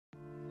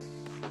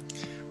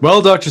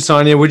Well, Dr.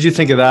 Sonia, what did you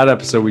think of that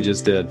episode we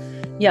just did?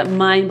 Yeah,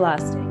 mind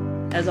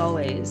blasting, as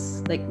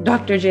always. Like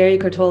Dr. Jerry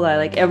Cartola,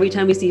 like every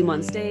time we see him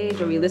on stage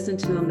or we listen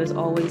to him, there's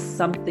always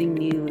something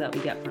new that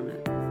we get from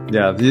it.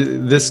 Yeah,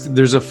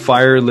 there's a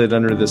fire lit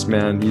under this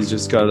man. He's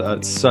just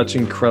got such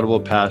incredible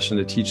passion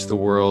to teach the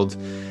world.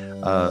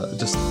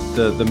 Just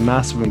the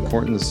massive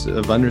importance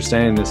of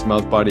understanding this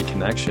mouth-body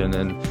connection,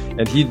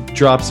 and he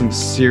dropped some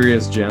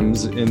serious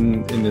gems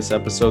in this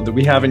episode that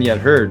we haven't yet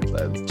heard.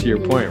 To your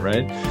point,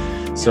 right?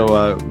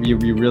 So we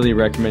really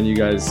recommend you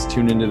guys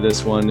tune into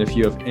this one if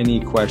you have any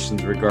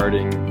questions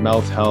regarding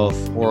mouth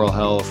health, oral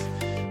health,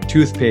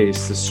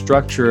 toothpaste, the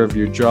structure of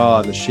your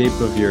jaw, the shape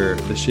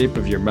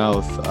of your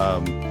mouth,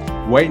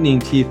 whitening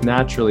teeth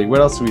naturally.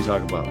 What else do we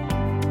talk about?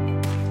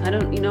 I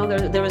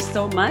don't, there was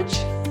so much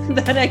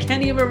that I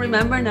can't even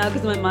remember now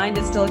because my mind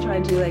is still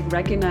trying to like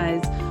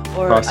recognize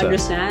or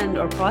understand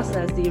or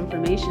process the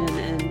information.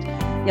 And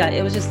yeah,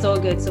 it was just so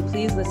good. So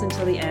please listen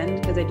till the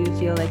end, because I do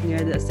feel like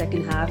near the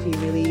second half, he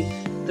really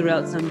threw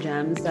out some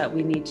gems that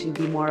we need to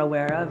be more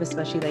aware of,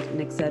 especially like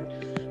Nick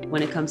said,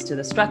 when it comes to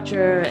the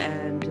structure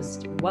and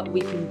just what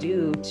we can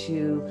do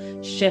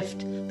to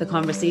shift the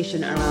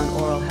conversation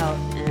around oral health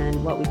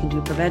and what we can do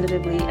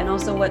preventatively, and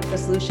also what the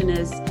solution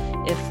is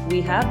if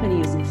we have been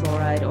using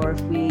fluoride, or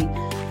if we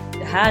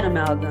had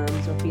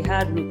amalgams, or if we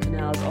had root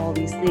canals, all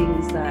these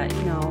things that,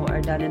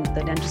 are done in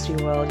the dentistry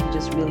world. He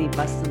just really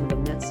busts some of the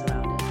myths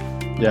around it.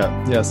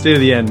 Yeah, stay to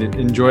the end.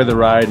 Enjoy the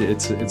ride.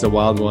 It's a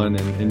wild one,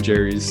 and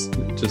Jerry's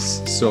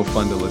just so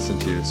fun to listen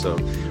to. So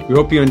we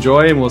hope you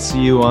enjoy, and we'll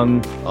see you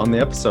on the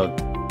episode.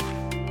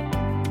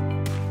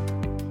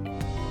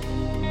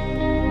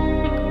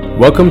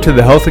 Welcome to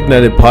the Health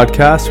Ignited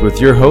podcast with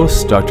your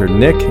hosts, Dr.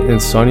 Nick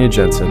and Sonia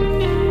Jensen.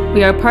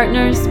 We are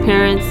partners,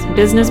 parents,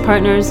 business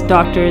partners,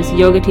 doctors,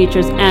 yoga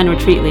teachers, and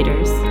retreat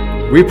leaders.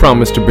 We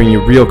promise to bring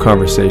you real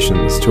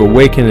conversations to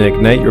awaken and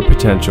ignite your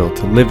potential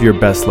to live your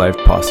best life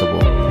possible.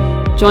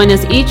 Join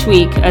us each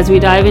week as we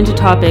dive into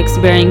topics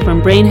varying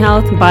from brain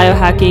health,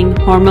 biohacking,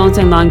 hormones,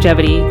 and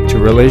longevity, to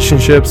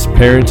relationships,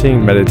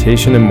 parenting,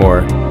 meditation, and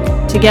more.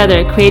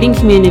 Together, creating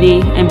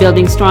community and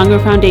building stronger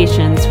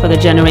foundations for the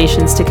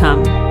generations to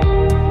come.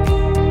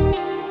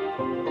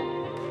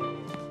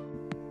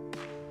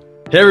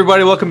 Hey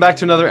everybody, welcome back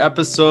to another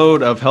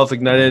episode of Health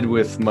Ignited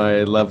with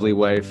my lovely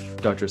wife,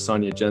 Dr.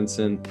 Sonia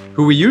Jensen,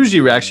 who we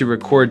usually actually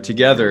record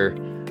together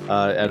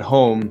at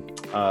home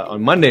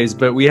on Mondays,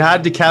 but we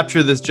had to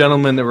capture this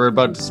gentleman that we're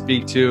about to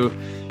speak to.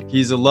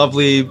 He's a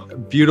lovely,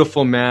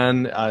 beautiful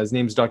man. His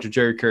name's Dr.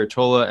 Jerry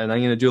Cartola, and I'm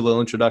going to do a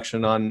little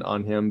introduction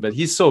on him, but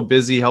he's so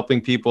busy helping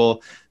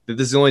people that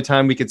this is the only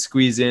time we could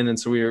squeeze in, and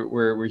so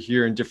we're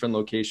here in different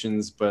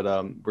locations, but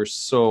we're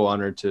so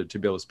honored to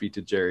be able to speak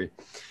to Jerry.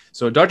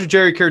 So Dr.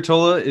 Jerry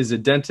Cartola is a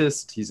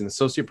dentist. He's an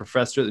associate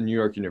professor at the New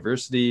York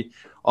University,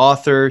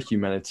 author,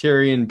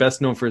 humanitarian, best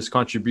known for his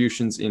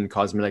contributions in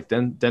cosmetic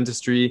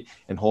dentistry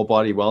and whole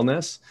body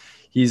wellness.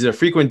 He's a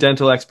frequent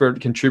dental expert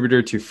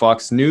contributor to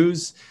Fox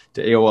News,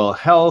 to AOL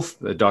Health,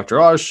 the Dr.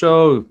 Oz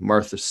Show,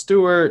 Martha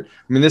Stewart.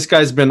 I mean, this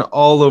guy's been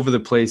all over the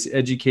place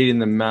educating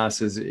the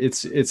masses.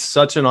 It's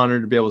such an honor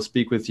to be able to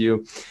speak with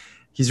you.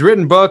 He's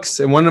written books,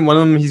 and one of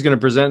them he's going to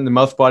present, The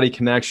Mouth-Body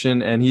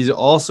Connection, and he's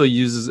also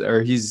he's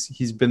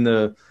been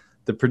the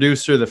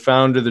producer, the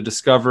founder, the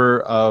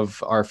discoverer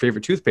of our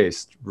favorite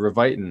toothpaste,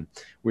 Revitin,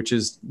 which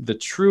is the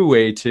true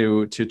way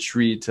to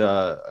treat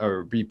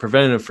or be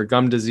preventative for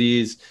gum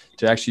disease,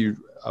 to actually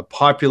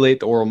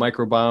populate the oral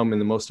microbiome in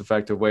the most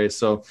effective way.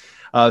 So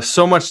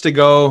much to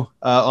go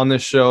on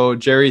this show.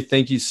 Jerry,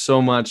 thank you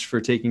so much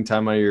for taking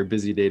time out of your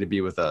busy day to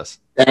be with us.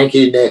 Thank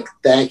you, Nick.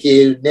 Thank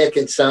you, Nick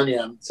and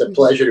Sonia. It's a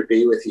pleasure to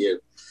be with you.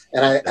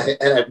 And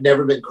I've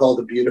never been called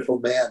a beautiful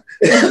man.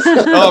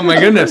 Oh my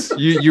goodness,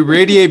 you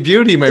radiate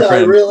beauty, my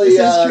friend. Really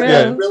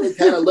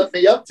kind of lit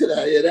me up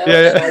today.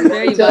 Yeah.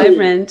 Very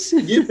vibrant.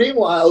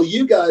 Meanwhile,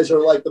 you guys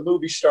are like the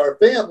movie star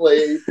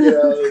family.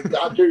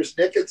 Doctors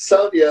Nick and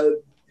Sonia.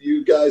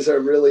 You guys are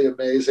really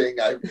amazing.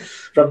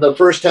 From the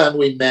first time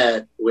we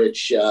met,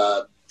 which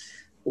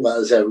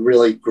was a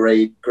really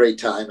great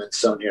time, and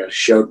Sonia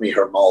showed me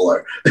her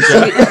molar.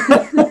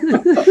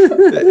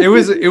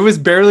 It was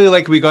barely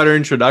like we got our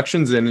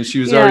introductions in, and she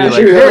was already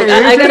like, hey,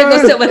 I gotta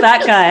go sit with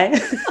that guy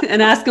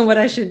and ask him what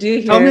I should do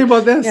here. Tell me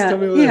about this. I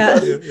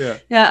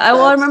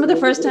remember the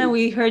first time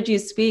we heard you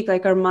speak,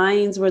 like our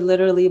minds were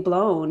literally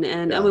blown.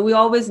 And I mean, we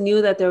always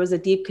knew that there was a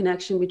deep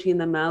connection between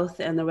the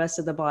mouth and the rest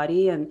of the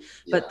body.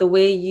 But the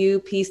way you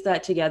pieced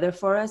that together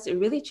for us, it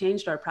really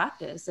changed our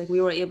practice. Like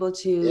we were able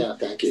to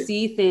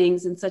see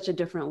things in such a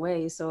different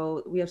way.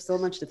 So we have so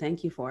much to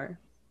thank you for.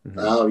 Mm-hmm.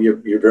 Oh,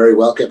 you're very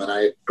welcome. And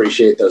I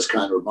appreciate those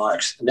kind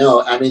remarks.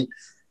 No, I mean,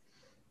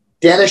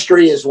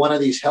 dentistry is one of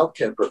these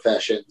healthcare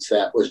professions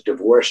that was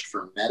divorced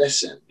from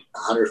medicine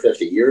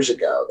 150 years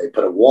ago. They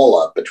put a wall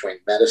up between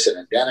medicine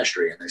and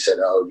dentistry, and they said,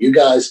 oh, you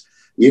guys,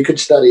 you could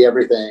study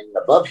everything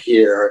above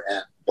here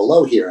and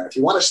below here. And if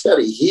you want to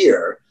study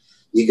here,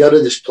 you go to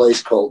this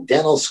place called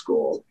dental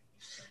school,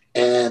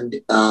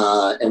 and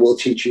we'll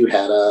teach you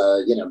how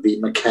to, be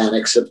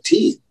mechanics of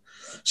teeth.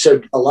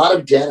 So a lot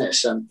of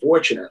dentists,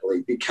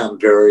 unfortunately, become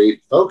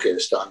very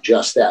focused on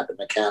just that, the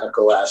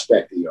mechanical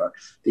aspect,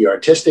 the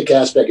artistic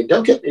aspect. And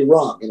don't get me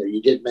wrong,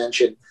 you did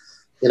mention,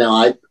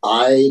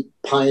 I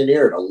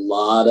pioneered a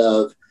lot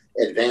of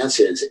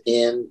advances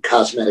in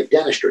cosmetic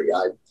dentistry.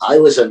 I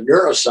was a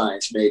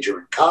neuroscience major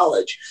in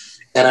college,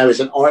 and I was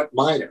an art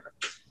minor.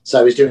 So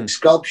I was doing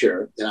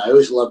sculpture, and I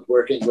always loved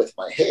working with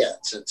my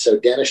hands. And so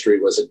dentistry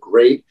was a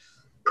great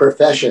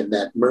profession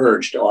that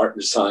merged art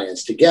and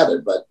science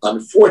together. But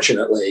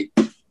unfortunately,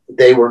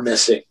 they were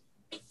missing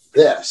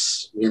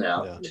this,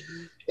 Yeah.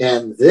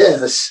 And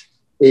this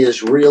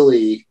is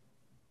really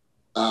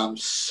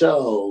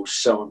so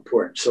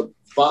important. So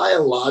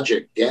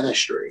biologic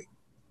dentistry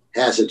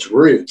has its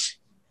roots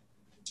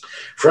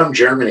from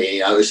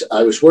Germany. I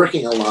was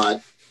working a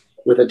lot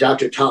with a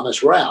Dr.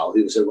 Thomas Rau,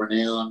 who was a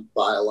renowned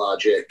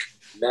biologic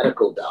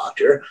medical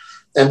doctor.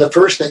 And the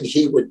first thing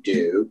he would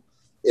do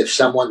if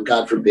someone,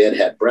 God forbid,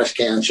 had breast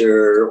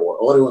cancer or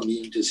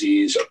autoimmune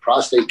disease or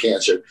prostate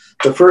cancer,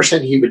 the first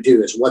thing he would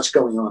do is what's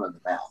going on in the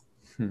mouth?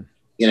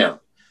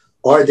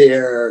 Are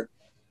there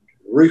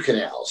root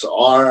canals?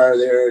 Are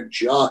there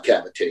jaw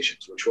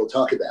cavitations, which we'll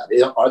talk about?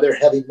 Are there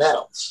heavy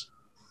metals?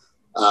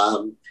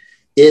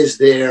 Is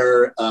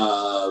there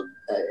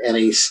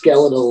any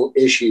skeletal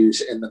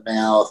issues in the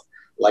mouth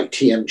like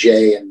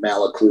TMJ and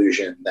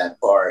malocclusion that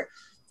are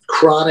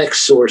chronic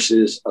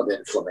sources of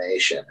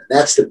inflammation? And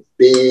that's the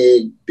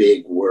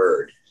big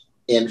word,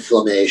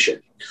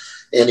 inflammation.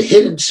 And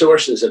hidden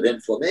sources of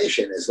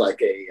inflammation is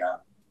like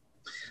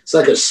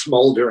a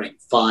smoldering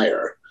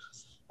fire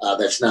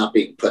that's not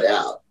being put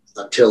out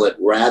until it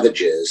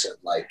ravages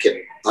and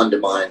can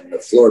undermine the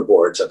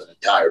floorboards of an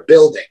entire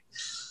building.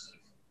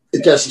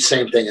 It does the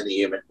same thing in the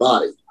human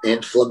body.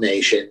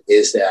 Inflammation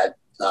is that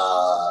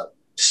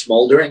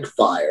smoldering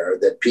fire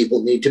that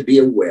people need to be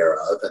aware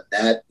of and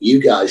that you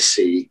guys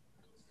see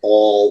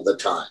all the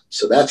time.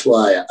 So that's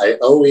why I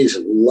always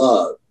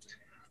love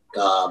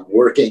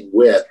working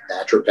with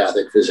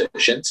naturopathic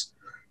physicians.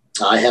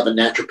 I have a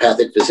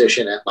naturopathic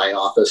physician at my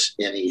office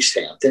in East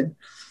Hampton.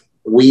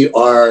 We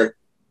are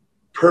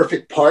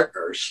perfect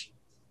partners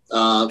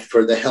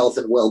for the health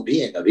and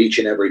well-being of each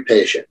and every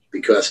patient,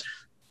 because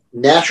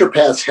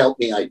naturopaths help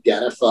me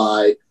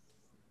identify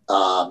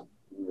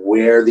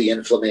where the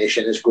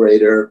inflammation is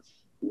greater,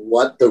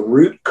 what the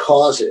root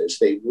cause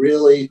is.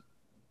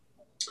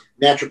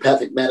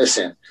 Naturopathic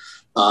medicine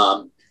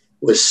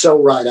was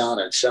so right on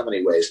in so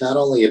many ways, not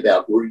only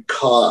about root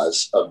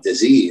cause of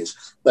disease,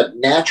 but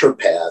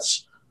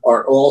naturopaths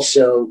are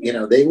also,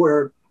 they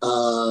were,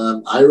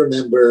 I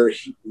remember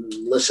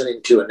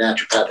listening to a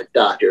naturopathic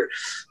doctor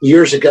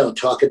years ago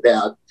talk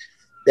about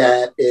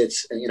that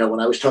it's, when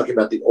I was talking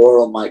about the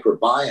oral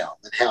microbiome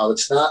and how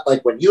it's not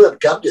like when you have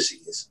gum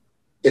disease,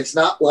 it's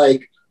not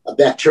like a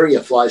bacteria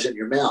flies in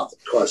your mouth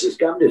and causes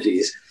gum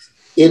disease.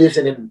 It is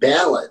an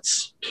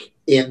imbalance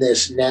in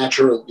this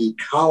natural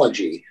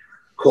ecology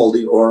called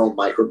the oral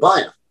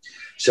microbiome.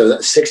 So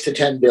that 6 to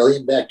 10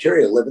 billion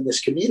bacteria live in this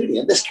community,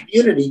 and this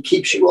community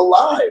keeps you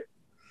alive.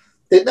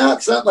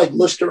 It's not like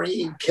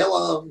Listerine,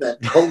 kill them,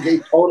 and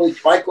Colgate Total,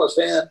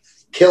 triclosan,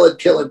 kill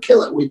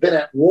it. We've been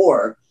at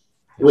war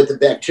with the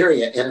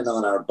bacteria in and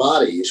on our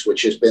bodies,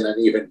 which has been an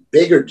even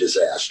bigger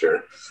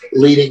disaster,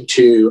 leading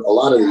to a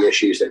lot of the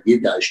issues that you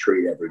guys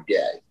treat every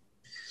day.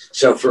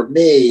 So for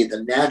me,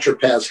 the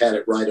naturopaths had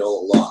it right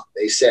all along.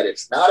 They said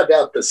it's not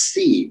about the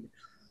seed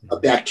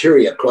of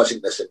bacteria causing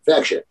this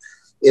infection.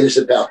 It is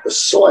about the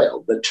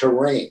soil, the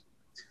terrain,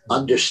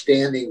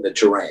 understanding the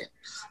terrain.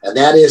 And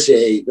that is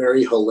a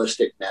very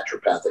holistic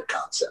naturopathic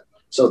concept.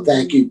 So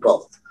thank you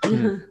both.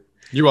 Mm-hmm.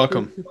 You're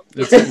welcome.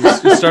 It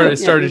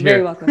started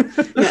here. Very welcome.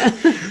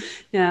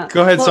 Yeah.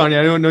 Go ahead, Sonia.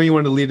 I don't know you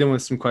wanted to lead in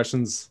with some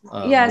questions. So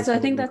I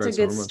think that's a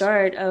good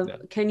start of,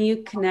 can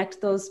you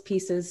connect those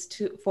pieces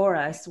for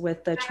us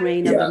with the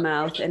terrain of the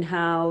mouth and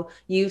how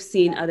you've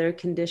seen other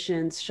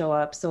conditions show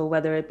up? So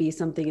whether it be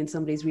something in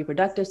somebody's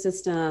reproductive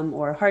system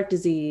or heart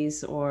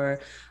disease or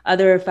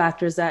other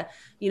factors that,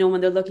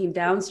 when they're looking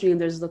downstream,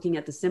 they're just looking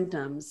at the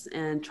symptoms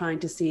and trying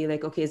to see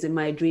okay, is it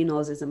my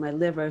adrenals? Is it my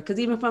liver? Because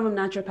even from a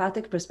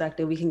naturopathic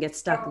perspective, we can get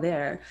stuck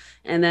there.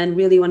 And then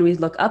really when we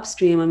look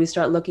upstream, when we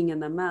start looking in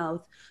the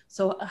mouth,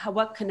 so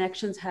what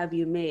connections have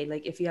you made?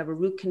 Like if you have a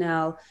root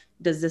canal,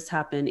 does this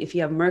happen? If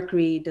you have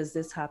mercury, does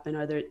this happen?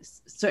 Are there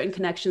certain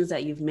connections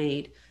that you've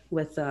made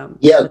with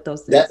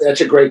those things?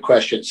 That's a great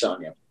question,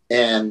 Sonia.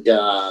 And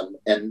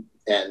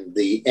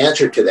the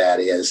answer to that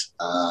is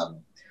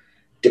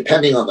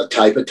depending on the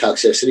type of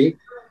toxicity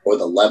or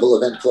the level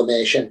of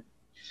inflammation,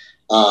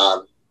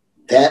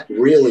 that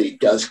really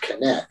does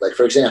connect. Like,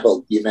 for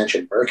example, you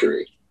mentioned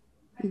mercury.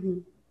 Mm-hmm.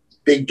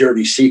 Big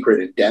dirty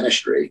secret in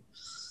dentistry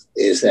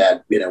is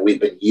that,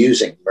 we've been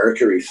using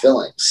mercury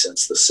fillings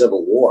since the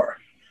Civil War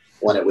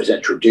when it was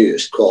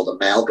introduced, called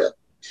amalgam.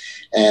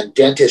 And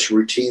dentists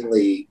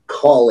routinely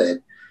call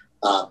it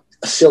a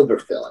silver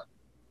filling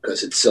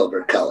because it's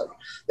silver colored.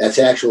 That's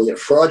actually a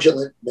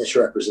fraudulent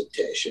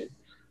misrepresentation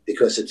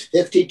because it's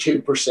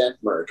 52%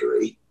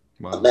 mercury.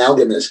 Wow.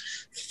 Amalgam is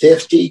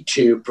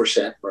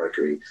 52%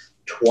 mercury,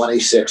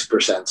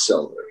 26%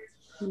 silver.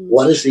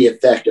 What is the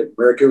effect of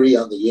mercury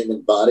on the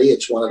human body?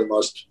 It's one of the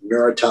most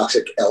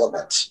neurotoxic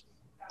elements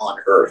on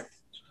Earth,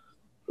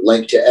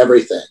 linked to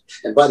everything.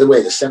 And by the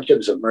way, the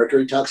symptoms of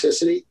mercury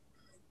toxicity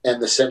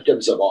and the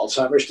symptoms of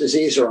Alzheimer's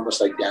disease are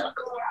almost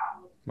identical.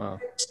 Wow.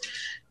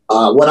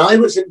 When I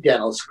was in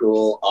dental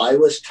school, I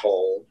was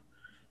told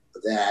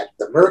that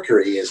the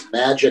mercury is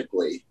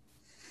magically,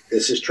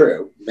 this is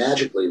true,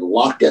 magically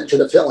locked into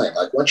the filling.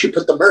 Like once you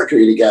put the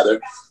mercury together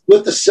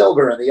with the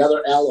silver and the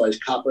other alloys,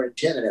 copper and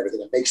tin and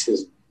everything, it makes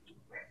this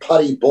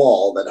putty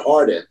ball that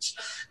hardens.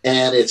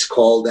 And it's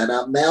called an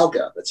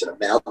amalgam. It's an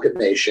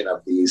amalgamation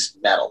of these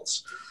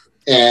metals.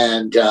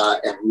 And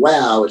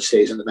wow, it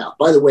stays in the mouth.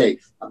 By the way,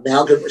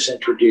 amalgam was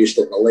introduced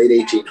in the late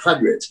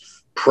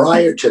 1800s.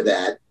 Prior to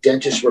that,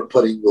 dentists were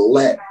putting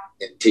lead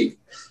in teeth.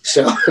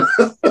 So,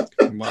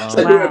 wow.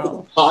 So you went from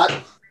the pot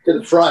to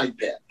the frying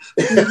pan.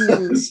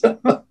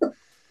 Mm-hmm.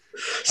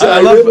 so I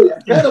really,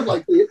 kind of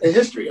like the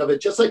history of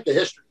it, just like the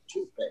history of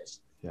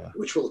toothpaste,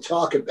 which we'll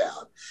talk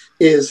about,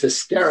 is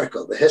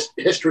hysterical. The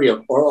history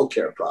of oral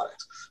care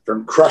products,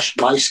 from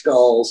crushed mice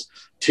skulls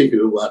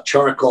to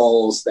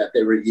charcoals that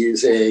they were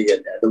using,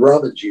 and the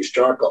Romans used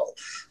charcoal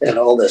and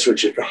all this,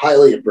 which is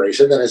highly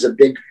abrasive and is a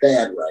big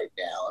fad right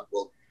now. And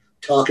we'll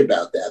talk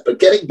about that. But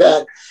getting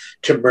back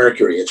to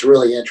mercury, it's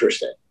really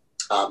interesting.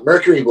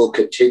 Mercury will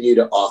continue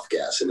to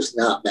off-gas. It is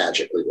not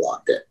magically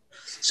locked in.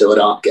 So it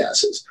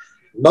off-gases.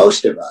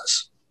 Most of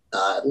us,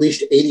 at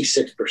least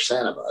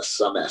 86% of us,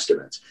 some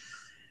estimates,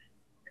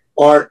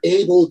 are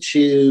able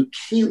to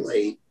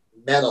chelate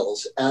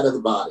metals out of the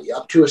body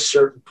up to a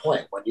certain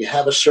point. When you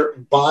have a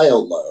certain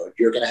bioload,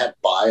 you're going to have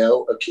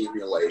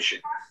bioaccumulation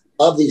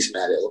of these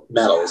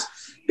metals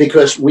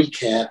because we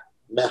can't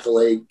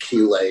methylate,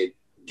 chelate,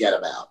 get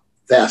them out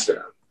fast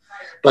enough.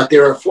 But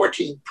there are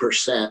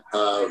 14%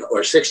 of,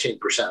 or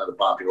 16% of the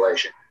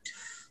population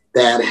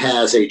that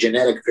has a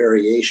genetic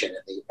variation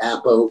in the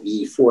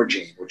ApoE4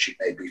 gene, which you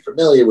may be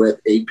familiar with,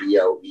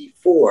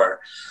 ApoE4.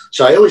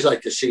 So I always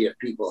like to see if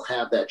people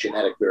have that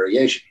genetic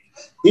variation.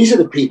 These are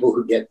the people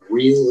who get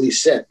really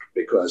sick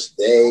because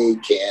they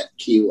can't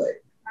chelate.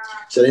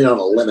 So they don't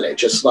eliminate,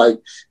 just like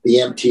the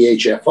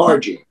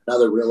MTHFR gene,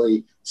 another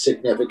really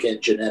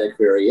significant genetic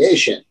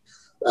variation.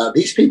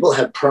 These people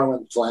have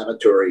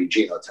pro-inflammatory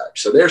genotypes,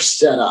 so they're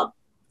set up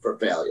for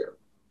failure.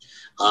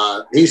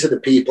 These are the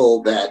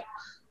people that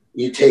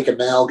you take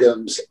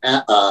amalgams,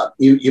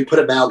 you put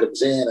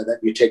amalgams in, and then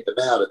you take them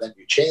out, and then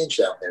you change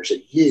them. There's a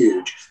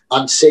huge,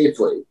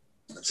 unsafely,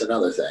 that's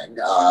another thing.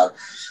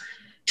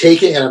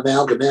 Taking an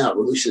amalgam out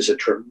releases a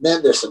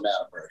tremendous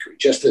amount of mercury,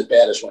 just as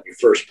bad as when you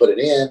first put it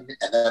in,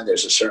 and then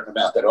there's a certain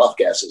amount that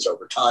off-gases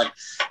over time.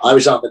 I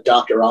was on the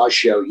Dr. Oz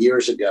show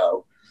years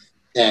ago,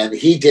 and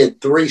he did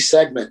 3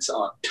 segments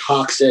on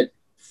toxic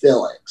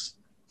fillings.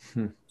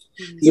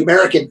 The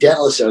American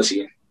Dental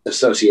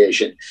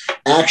Association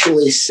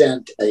actually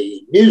sent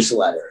a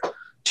newsletter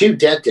to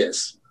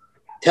dentists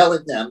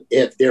telling them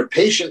if their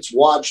patients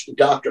watch the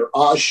Dr.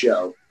 Oz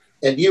show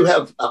and you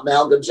have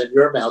amalgams in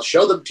your mouth,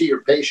 show them to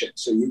your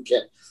patients so you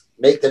can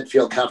make them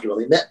feel comfortable.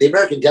 The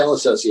American Dental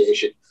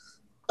Association,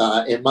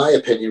 in my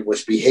opinion,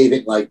 was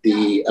behaving like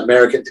the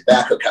American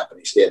tobacco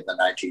companies did in the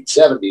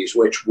 1970s,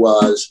 which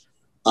was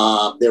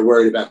they're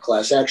worried about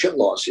class action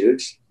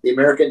lawsuits. The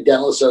American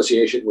Dental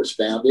Association was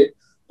founded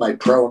by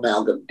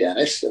pro-amalgam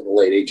dentists in the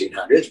late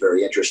 1800s.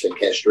 Very interesting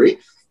history.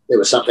 There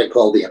was something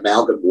called the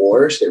Amalgam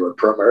Wars. They were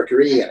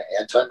pro-mercury and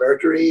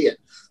anti-mercury. And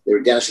there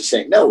were dentists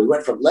saying, no, we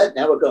went from lead,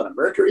 now we're going to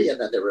mercury.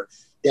 And then there were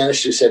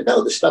dentists who said,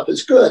 no, this stuff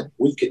is good.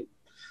 We can.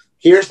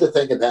 Here's the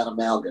thing about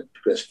amalgam,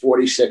 because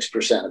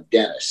 46% of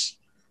dentists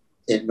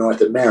in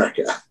North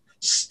America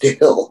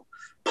still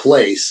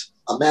place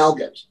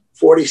amalgams.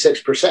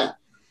 46%.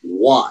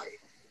 Why?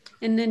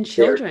 And then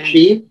children. They're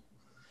cheap.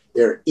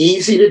 They're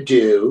easy to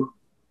do.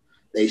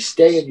 They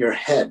stay in your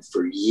head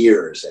for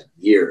years and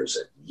years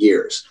and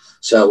years.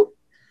 So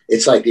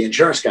it's like the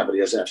insurance company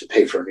doesn't have to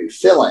pay for a new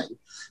filling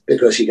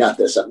because you got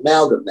this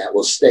amalgam that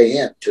will stay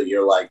in till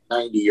you're like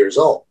 90 years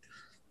old,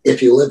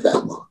 if you live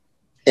that long.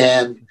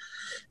 And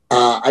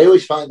I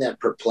always find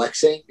that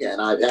perplexing. And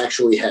I've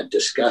actually had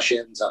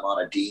discussions. I'm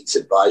on a Dean's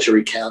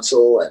Advisory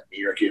Council at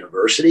New York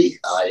University.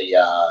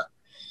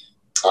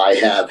 I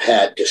have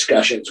had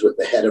discussions with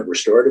the head of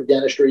restorative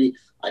dentistry.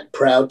 I'm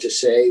proud to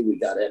say we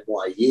got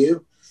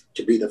NYU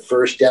to be the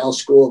first dental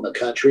school in the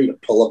country to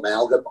pull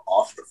amalgam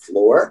off the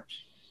floor.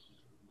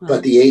 Wow.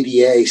 But the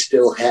ADA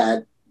still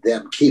had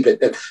them keep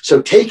it.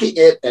 So taking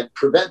it and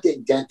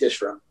preventing dentists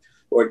from,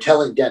 or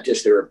telling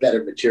dentists there are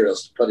better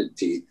materials to put in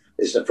teeth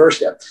is the first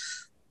step.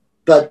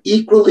 But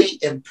equally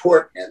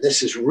important, and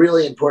this is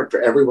really important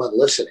for everyone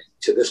listening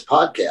to this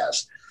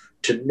podcast,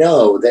 to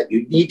know that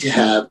you need to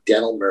have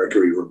dental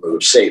mercury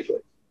removed safely.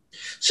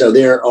 So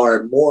there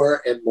are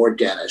more and more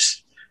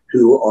dentists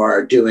who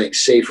are doing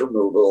safe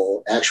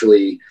removal.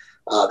 Actually,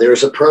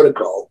 there's a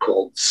protocol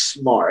called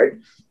SMART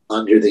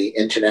under the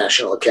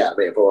International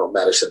Academy of Oral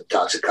Medicine and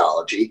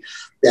Toxicology,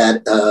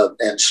 that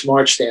and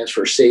SMART stands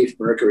for Safe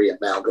Mercury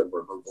Amalgam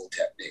Removal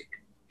Technique.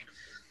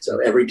 So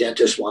every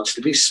dentist wants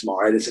to be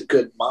smart. It's a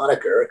good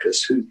moniker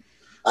because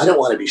I don't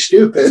want to be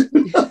stupid.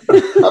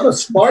 I'm a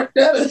smart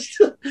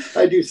dentist.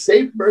 I do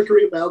safe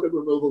mercury amalgam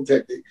removal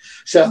technique.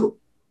 So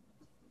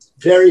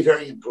very,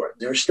 very important.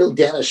 There are still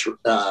dentists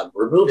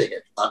removing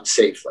it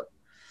unsafely.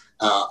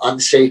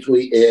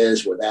 Unsafely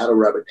is without a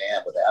rubber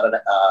dam, without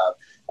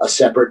a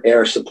separate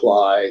air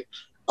supply,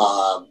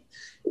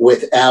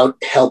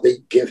 without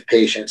helping give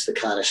patients the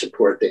kind of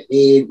support they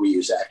need. We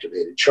use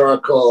activated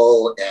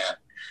charcoal and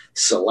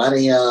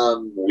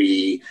selenium.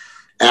 We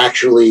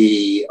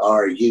actually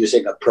are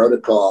using a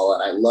protocol,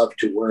 and I love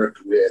to work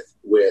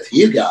with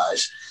you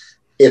guys.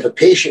 If a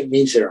patient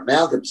needs their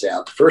amalgams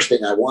out, the first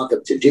thing I want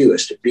them to do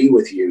is to be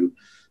with you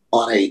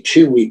on a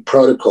 2-week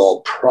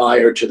protocol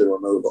prior to the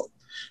removal.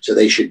 So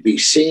they should be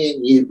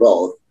seeing you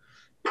both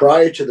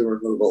prior to the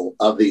removal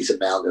of these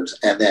amalgams,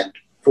 and then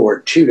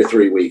for 2 to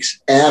 3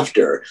 weeks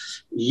after,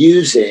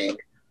 using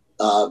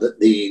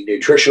the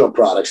nutritional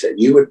products that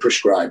you would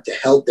prescribe to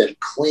help them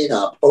clean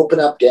up, open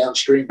up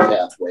downstream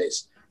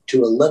pathways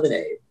to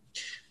eliminate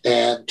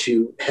and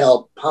to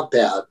help pump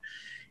out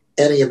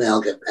any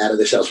amalgam out of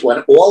the cells. When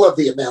all of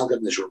the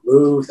amalgam is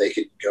removed, they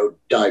can go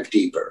dive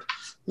deeper.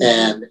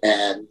 Mm-hmm.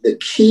 And the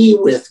key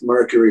with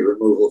mercury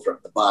removal from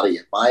the body,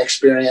 in my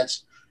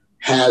experience,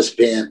 has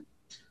been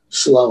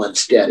slow and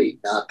steady,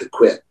 not the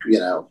quick.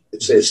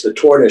 It's the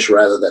tortoise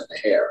rather than the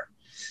hare.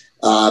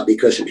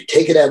 Because if you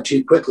take it out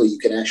too quickly, you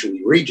can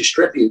actually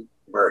redistribute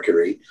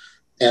mercury,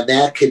 and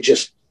that could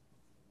just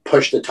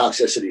push the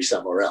toxicity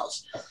somewhere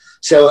else.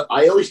 So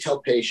I always tell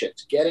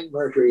patients, getting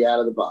mercury out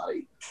of the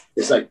body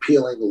is like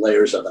peeling the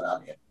layers of an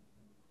onion.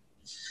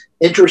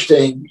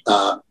 Interesting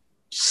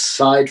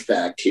side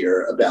fact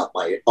here about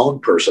my own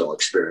personal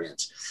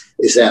experience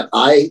is that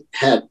I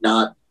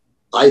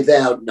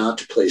vowed not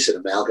to place an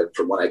amalgam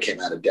from when I came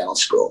out of dental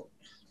school,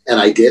 and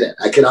I didn't.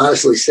 I can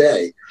honestly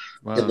say,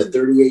 wow, in the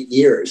 38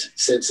 years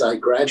since I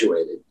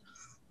graduated,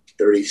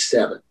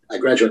 37, I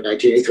graduated in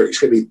 1983. It's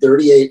going to be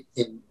 38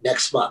 in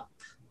next month.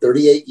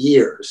 38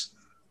 years.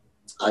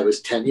 I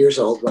was 10 years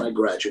old when I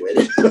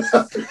graduated.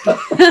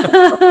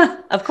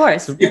 Of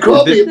course. You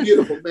call me a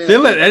beautiful man. They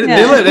let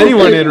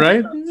anyone in,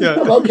 right? Yeah.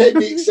 I'm okay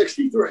being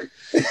 63.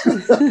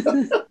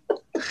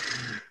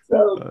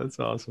 So,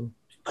 that's awesome.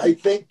 I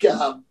think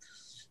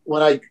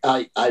when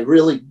I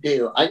really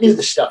knew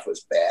the stuff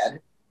was bad.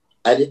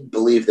 I didn't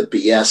believe the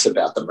BS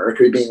about the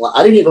mercury being.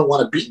 I didn't even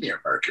want to be near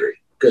mercury,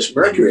 because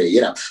mercury,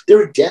 there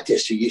were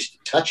dentists who used to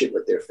touch it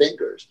with their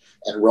fingers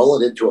and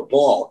roll it into a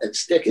ball and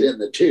stick it in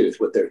the tooth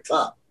with their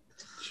thumb.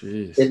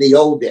 Jeez. In the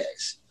old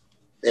days,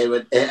 they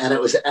would, and it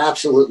was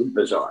absolutely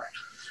bizarre.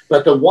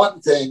 But the one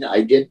thing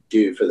I didn't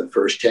do for the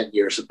first 10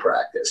 years of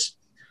practice,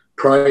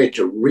 prior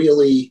to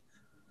really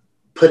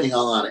putting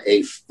on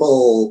a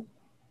full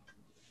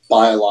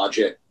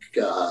biologic,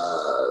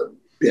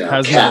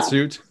 hazmat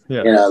suit.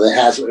 Yeah. The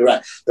hazmat.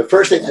 Right. The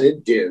first thing I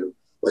didn't do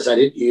was I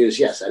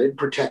didn't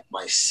protect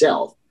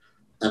myself,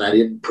 and I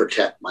didn't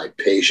protect my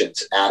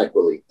patients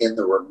adequately in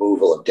the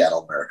removal of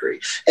dental mercury,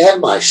 and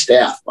my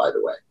staff, by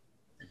the way.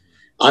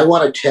 I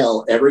want to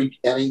tell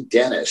any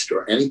dentist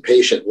or any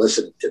patient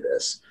listening to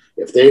this,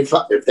 if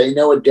they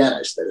know a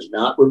dentist that is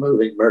not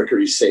removing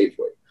mercury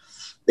safely,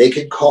 they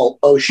can call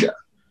OSHA,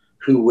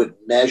 who would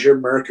measure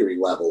mercury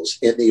levels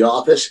in the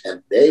office,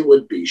 and they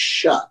would be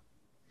shut.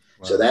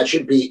 Wow. So that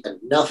should be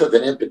enough of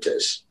an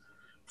impetus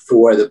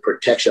for the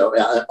protection.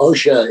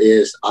 OSHA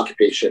is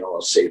Occupational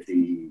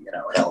Safety,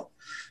 Health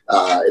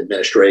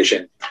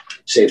Administration,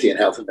 Safety and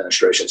Health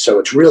Administration. So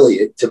it's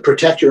really to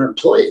protect your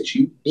employees.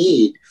 You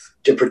need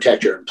to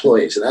protect your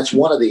employees. And that's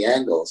one of the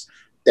angles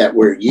that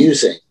we're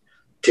using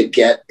to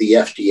get the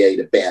FDA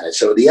to ban it.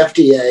 So the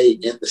FDA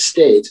in the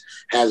States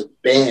has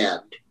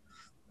banned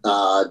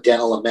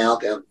dental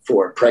amalgam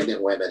for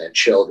pregnant women and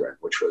children,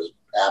 which was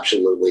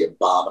absolutely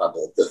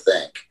abominable to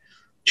think.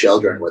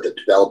 Children with a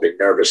developing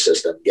nervous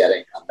system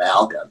getting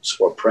amalgams,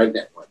 or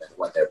pregnant women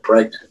when they're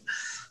pregnant.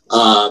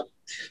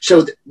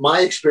 So my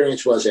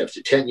experience was,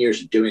 after 10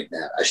 years of doing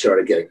that, I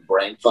started getting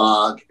brain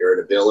fog,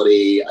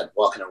 irritability. I'd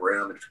walk in a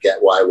room and forget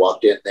why I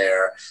walked in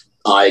there.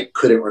 I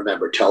couldn't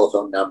remember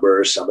telephone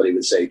numbers. Somebody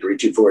would say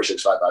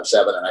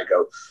 324-6557, and I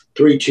go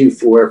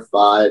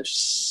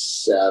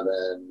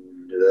 324-57,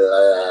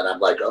 and I'm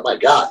like, oh my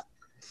God.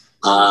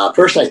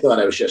 First, I thought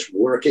I was just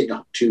working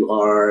too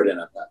hard,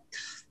 and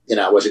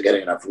I wasn't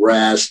getting enough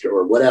rest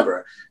or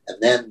whatever. And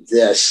then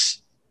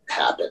this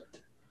happened.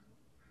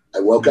 I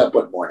woke up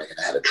one morning and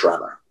I had a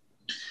tremor.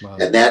 Wow.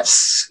 And that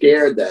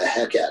scared the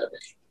heck out of me.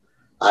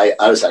 I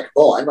was like,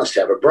 oh, I must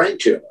have a brain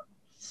tumor.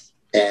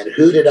 And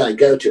who did I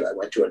go to? I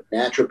went to a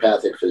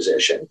naturopathic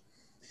physician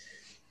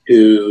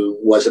who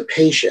was a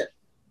patient.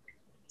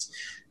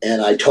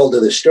 And I told her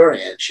the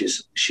story, and she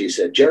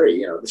said,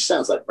 Jerry, this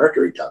sounds like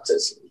mercury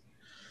toxicity.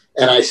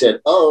 And I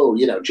said, oh,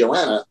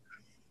 Joanna,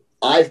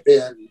 I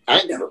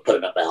never put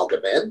an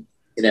amalgam in,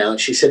 and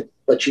she said,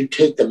 but you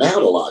take them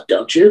out a lot,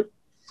 don't you?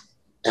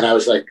 And I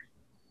was like,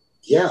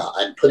 yeah,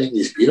 I'm putting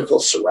these beautiful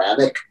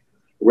ceramic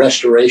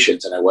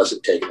restorations, and I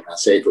wasn't taking them out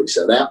safely.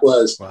 So that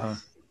was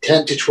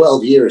 10 to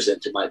 12 years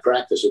into my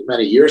practice, was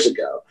many years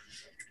ago.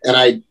 And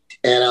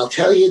I'll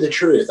tell you the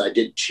truth, I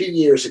did 2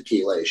 years of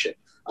chelation.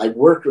 I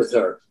worked with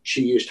her.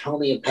 She used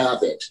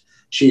homeopathics.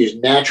 She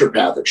used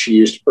naturopathic. She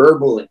used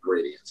herbal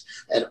ingredients.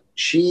 And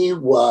she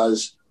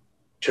was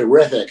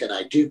terrific. And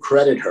I do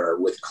credit her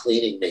with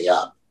cleaning me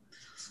up.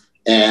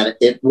 And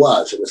it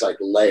was like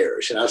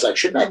layers. And I was like,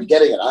 shouldn't I be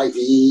getting an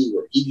IV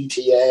or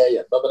EDTA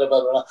and blah, blah,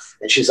 blah, blah.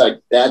 And she's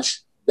like,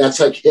 that's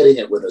like hitting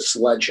it with a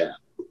sledgehammer.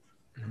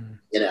 Mm-hmm.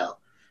 You know,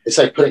 it's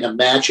like putting a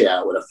match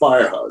out with a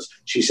fire hose.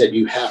 She said,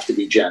 you have to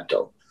be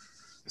gentle.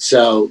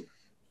 So,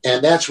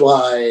 and that's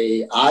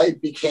why I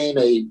became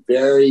a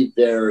very,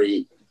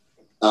 very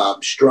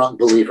strong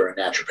believer in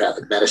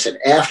naturopathic medicine.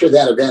 After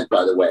that event,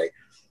 by the way,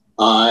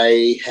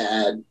 I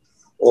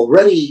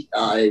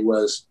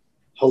was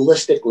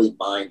holistically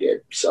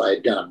minded. So I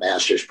had done a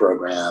master's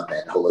program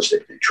in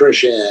holistic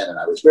nutrition, and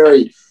I was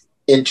very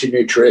into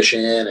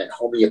nutrition and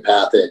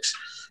homeopathics.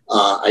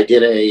 I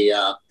did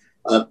a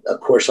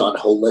course on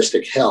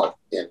holistic health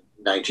in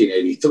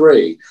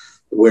 1983,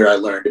 where I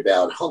learned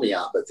about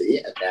homeopathy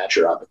and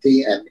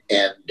naturopathy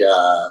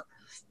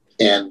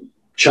and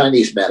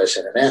Chinese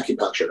medicine and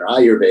acupuncture and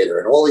Ayurveda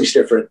and all these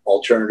different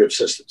alternative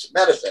systems of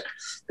medicine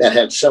that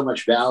had so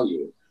much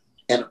value.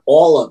 And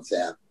all of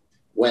them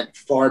went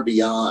far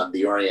beyond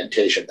the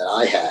orientation that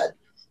I had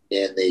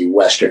in the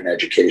Western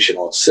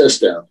educational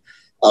system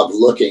of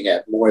looking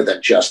at more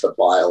than just the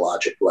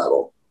biologic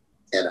level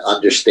and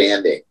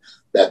understanding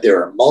that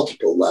there are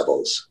multiple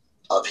levels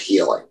of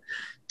healing,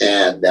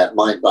 and that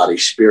mind, body,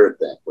 spirit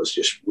thing was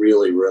just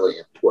really, really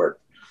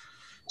important.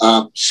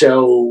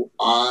 So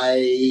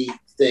I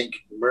think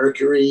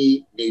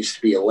mercury needs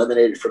to be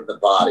eliminated from the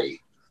body.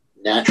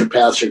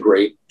 Naturopaths are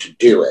great to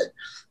do it,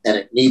 and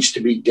it needs to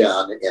be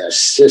done in a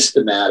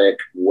systematic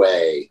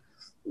way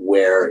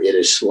where it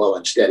is slow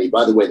and steady.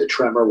 By the way, the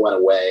tremor went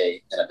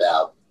away in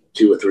about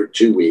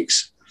 2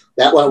 weeks.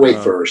 That went away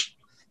first.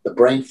 The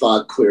brain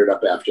fog cleared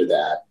up after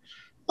that.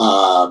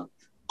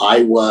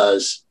 I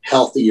was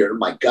healthier.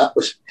 My gut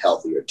was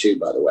healthier too,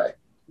 by the way.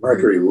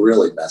 Mercury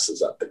really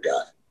messes up the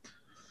gut.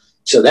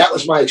 So that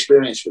was my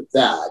experience with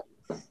that.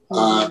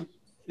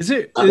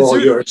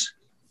 Yours.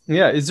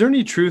 Yeah. Is there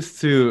any truth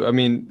to, I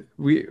mean,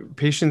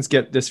 patients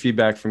get this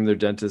feedback from their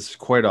dentists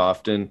quite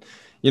often.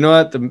 You know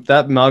what?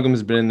 That amalgam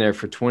has been in there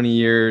for 20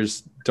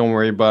 years. Don't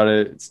worry about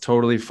it. It's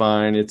totally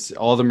fine. It's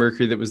all the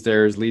mercury that was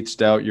there is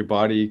leached out. Your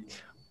body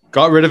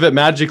got rid of it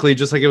magically,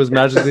 just like it was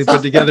magically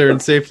put together and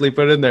safely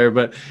put in there.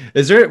 But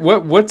is there,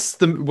 what's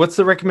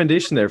the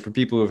recommendation there for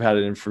people who've had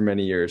it in for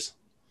many years?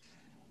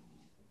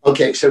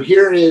 Okay. So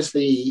here is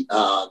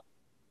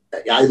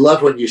I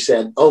love when you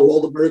said, oh,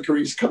 all the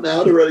mercury's come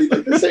out already.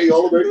 Like they say,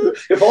 all the mercury.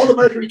 If all the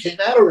mercury came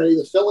out already,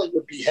 the filling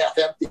would be half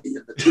empty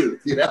in the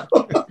tooth, you know?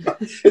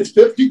 It's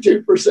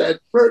 52%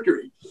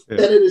 mercury. Yeah.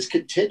 And it is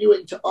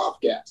continuing to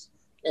off-gas.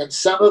 And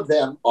some of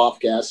them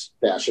off-gas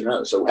faster than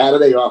others. So how do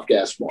they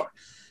off-gas more?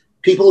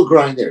 People who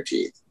grind their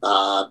teeth,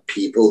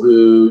 people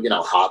who,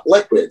 hot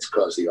liquids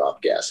cause the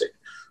off-gassing,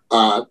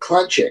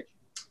 clenching,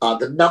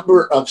 the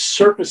number of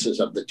surfaces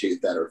of the tooth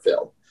that are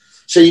filled.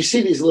 So you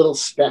see these little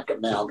speck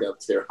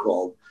amalgams, they're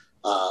called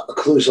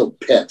occlusal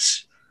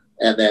pits.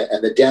 And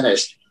the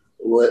dentist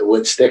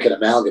would stick an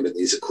amalgam in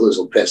these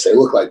occlusal pits. They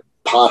look like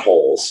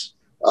potholes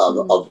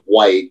of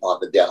white on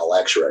the dental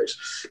x-rays.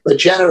 But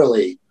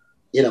generally,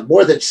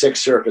 more than 6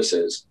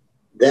 surfaces,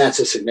 that's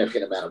a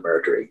significant amount of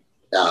mercury.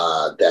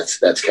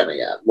 That's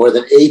coming out. More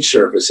than 8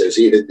 surfaces,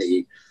 even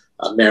the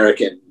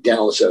American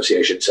Dental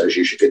Association says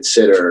you should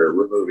consider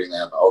removing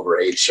them over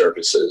 8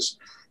 surfaces.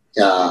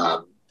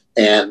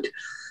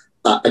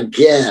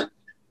 Again,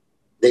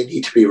 they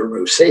need to be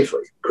removed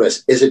safely,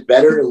 because is it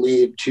better to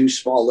leave 2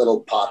 small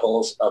little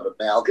potholes of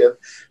amalgam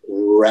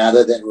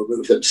rather than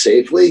remove them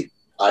safely?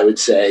 I would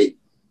say,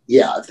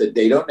 yeah, if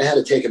they don't know how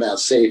to take them out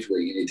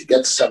safely, you need to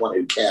get someone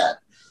who can,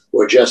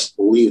 or just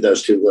leave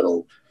those 2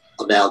 little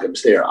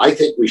amalgams there. I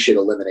think we should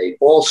eliminate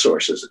all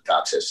sources of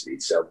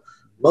toxicity. So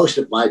most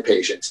of my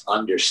patients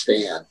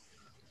understand,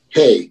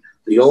 hey,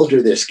 the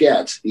older this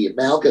gets, the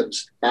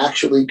amalgams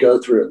actually go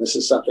through, and this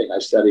is something I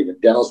studied in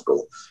dental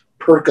school,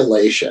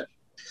 percolation.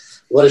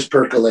 What is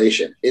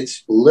percolation?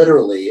 It's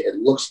literally, it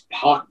looks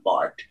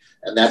pockmarked,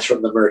 and that's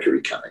from the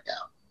mercury coming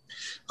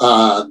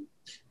out.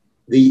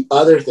 The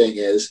other thing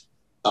is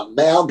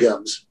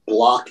amalgams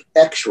block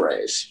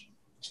x-rays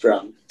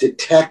from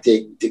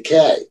detecting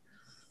decay.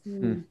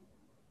 Mm.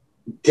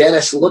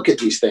 Dentists look at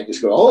these things,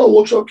 go, oh, it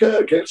looks okay.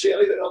 I can't see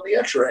anything on the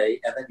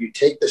x-ray. And then you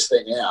take this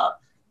thing out,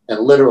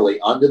 and literally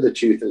under the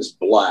tooth is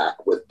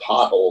black with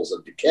potholes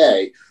of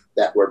decay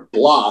that were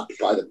blocked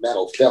by the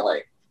metal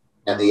filling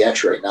and the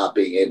x-ray not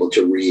being able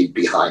to read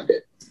behind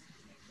it.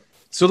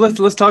 So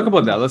let's talk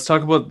about that. Let's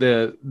talk about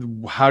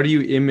how do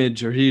you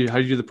image, or how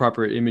do you do the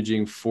proper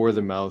imaging for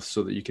the mouth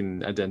so that you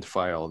can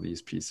identify all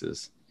these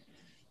pieces?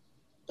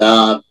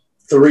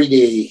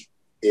 3D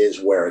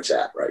is where it's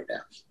at right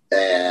now.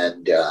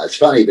 And it's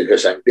funny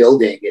because I'm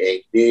building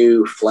a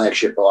new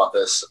flagship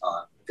office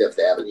on Fifth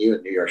Avenue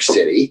in New York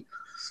City.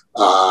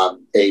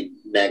 a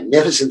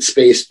magnificent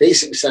space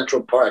facing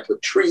Central Park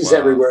with trees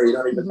everywhere. You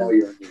don't even know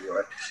you're in New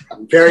York.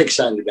 I'm very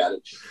excited about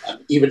it. I'm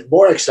even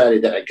more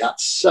excited that I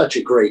got such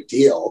a great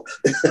deal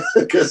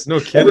because no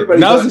kidding.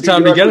 Now's the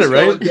time to get it,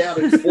 right?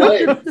 Down in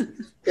flames.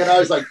 And I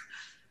was like,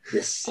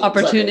 this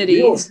opportunity,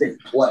 like a real estate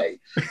play.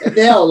 And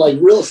now, like,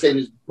 real estate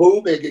is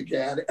booming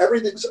again.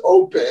 Everything's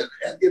open,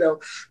 and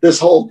this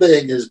whole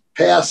thing is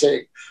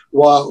passing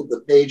while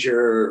the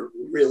major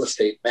real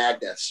estate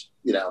magnates,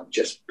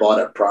 just bought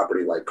up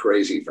property like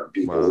crazy from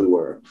people who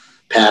were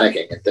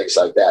panicking and things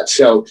like that.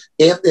 So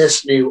in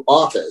this new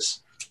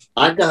office,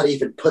 I'm not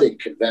even putting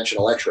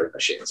conventional x-ray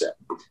machines in.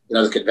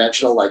 The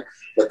conventional, like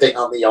the thing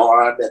on the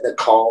arm and the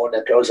cone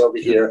that goes over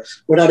here.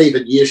 We're not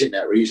even using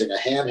that. We're using a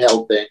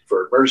handheld thing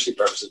for emergency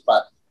purposes,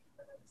 but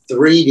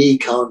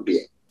 3D cone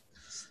beam,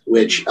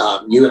 which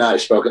you and I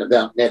have spoken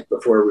about, Nick,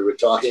 before we were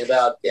talking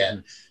about.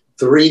 And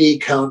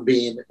 3D cone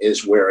beam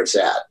is where it's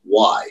at.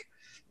 Why?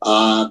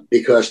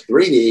 Because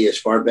 3D is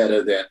far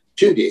better than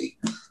 2D.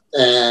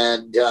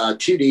 And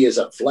 2D is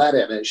a flat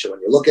image. So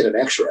when you look at an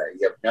x-ray,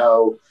 you have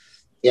no,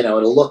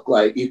 it'll look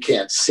like you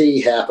can't see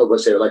half of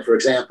what's there. Like, for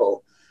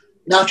example,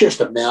 not just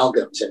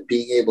amalgams and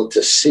being able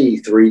to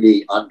see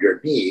 3D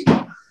underneath.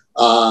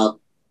 3D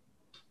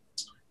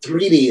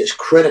is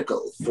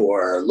critical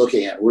for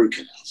looking at root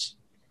canals,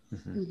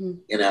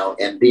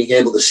 and being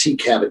able to see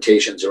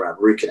cavitations around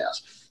root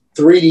canals.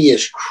 3D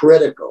is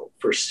critical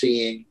for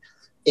seeing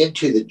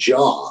into the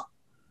jaw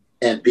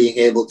and being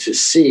able to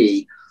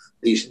see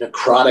these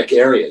necrotic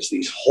areas,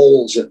 these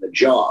holes in the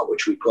jaw,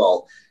 which we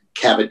call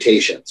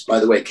cavitations. By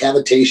the way,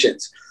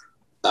 cavitations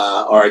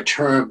are a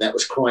term that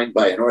was coined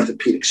by an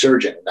orthopedic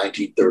surgeon in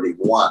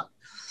 1931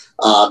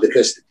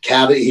 because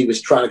he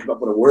was trying to come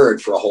up with a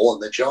word for a hole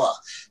in the jaw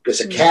because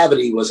a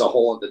cavity was a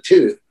hole in the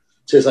tooth.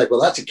 So he's like, well,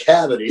 that's a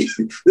cavity.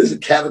 This is a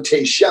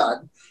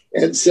cavitation.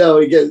 And so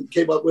he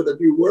came up with a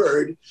new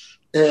word,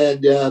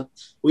 and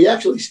we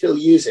actually still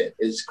use it.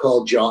 It's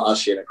called jaw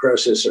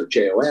osteonecrosis, or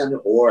JON,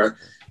 or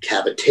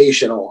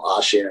cavitational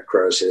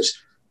osteonecrosis.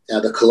 Now,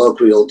 the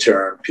colloquial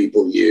term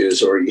people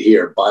use, or you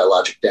hear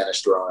biologic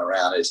dentists thrown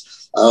around,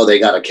 is, oh, they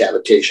got a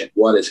cavitation.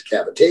 What is a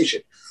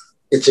cavitation?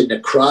 It's a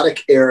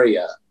necrotic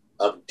area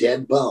of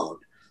dead bone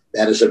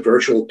that is a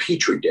virtual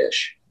petri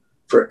dish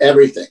for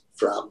everything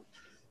from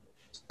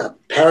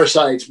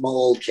parasites,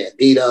 mold,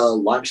 candida,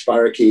 Lyme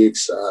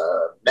spirochetes,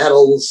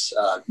 metals,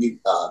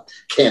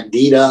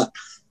 candida,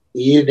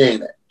 you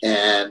name it.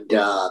 And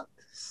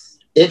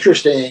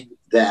interesting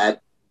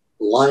that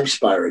Lyme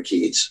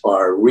spirochetes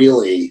are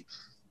really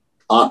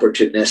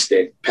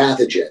opportunistic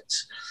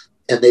pathogens,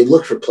 and they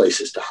look for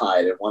places to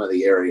hide. And one of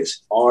the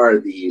areas are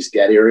these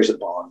dead areas of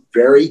bone,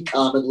 very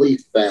commonly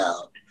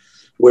found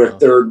where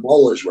third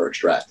molars were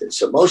extracted.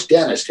 So most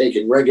dentists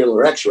taking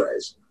regular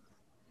x-rays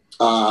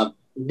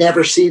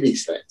never see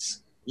these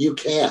things. You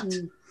can't,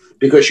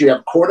 because you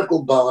have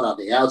cortical bone on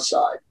the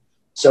outside.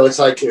 So it's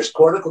like there's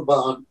cortical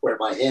bone where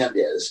my hand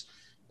is,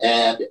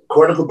 and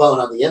cortical bone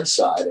on the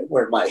inside, and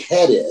where my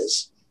head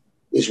is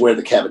where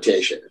the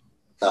cavitation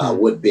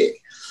would be.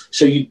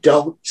 So you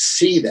don't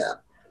see them.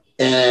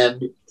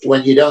 And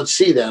when you don't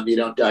see them, you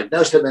don't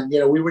diagnose them. And,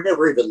 we were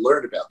never even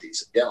learned about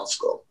these in dental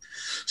school.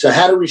 So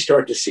how do we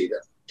start to see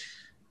them?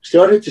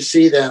 Started to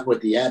see them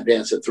with the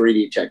advance of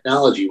 3D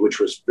technology, which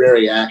was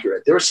very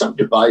accurate. There were some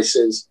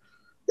devices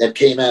that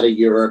came out of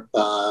Europe.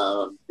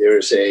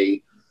 There's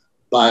a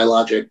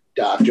biologic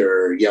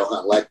doctor,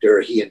 Johann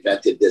Lechter. He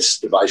invented this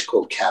device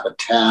called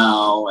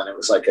Cavitao, and it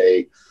was like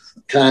a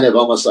kind of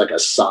almost like a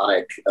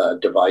sonic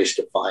device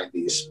to find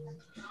these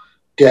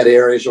dead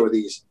areas or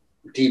these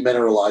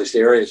demineralized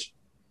areas.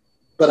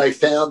 But I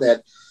found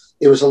that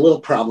it was a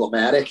little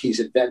problematic. He's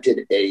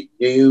invented a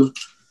new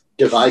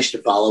device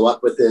to follow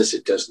up with this.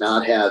 It does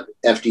not have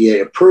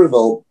FDA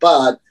approval,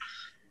 but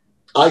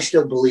I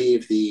still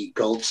believe the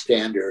gold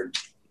standard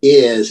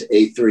is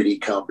a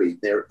 3D cone beam.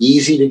 They're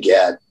easy to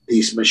get.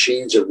 These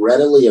machines are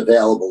readily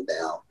available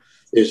now.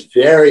 There's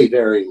very,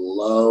 very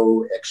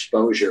low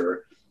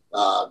exposure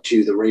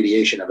to the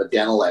radiation of a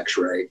dental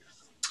x-ray.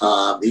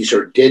 These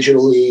are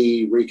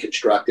digitally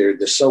reconstructed.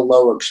 There's so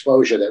low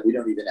exposure that we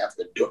don't even have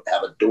to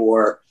have a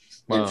door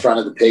in front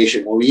of the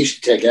patient. When we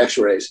used to take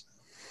x-rays,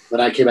 when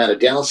I came out of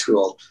dental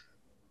school,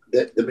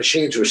 the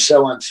machines were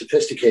so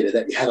unsophisticated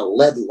that you had a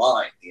lead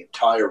line. The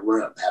entire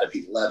room had to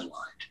be lead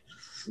lined.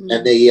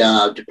 And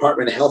the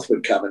Department of Health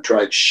would come and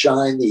try to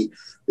shine the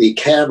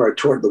camera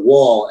toward the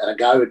wall, and a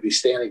guy would be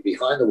standing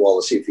behind the wall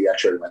to see if the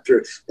x-ray went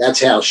through.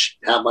 That's how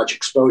much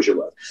exposure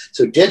was.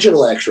 So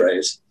digital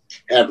x-rays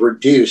have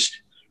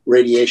reduced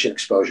radiation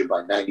exposure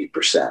by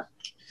 90%.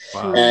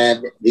 Wow.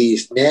 And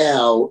these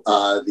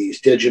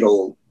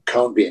digital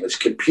cone beam, it's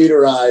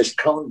computerized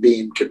cone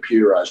beam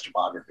computerized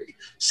tomography,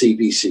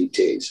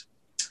 CBCTs.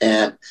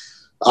 And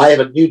I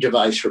have a new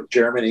device from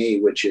Germany,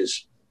 which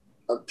is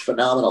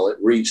phenomenal. It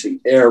reads the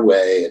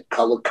airway and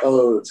color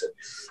codes. And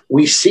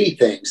we see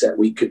things that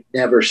we could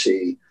never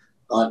see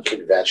on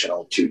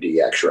conventional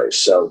 2D x-rays.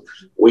 So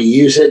we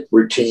use it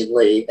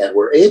routinely, and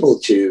we're able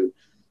to,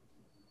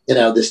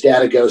 this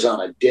data goes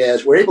on a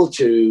disk. We're able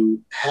to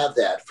have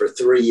that for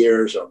 3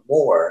 years or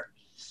more,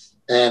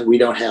 and we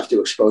don't have to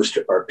expose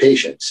our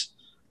patients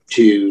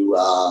to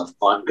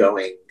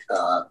ongoing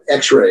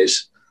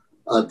x-rays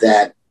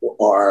that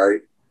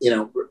are,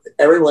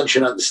 everyone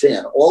should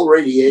understand all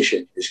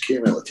radiation is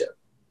cumulative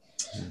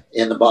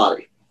in the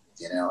body,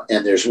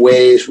 and there's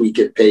ways we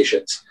give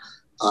patients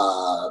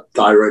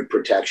thyroid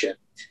protection,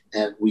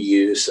 and we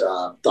use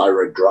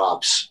thyroid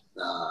drops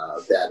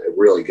that are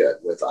really good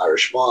with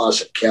Irish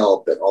moss and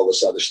kelp and all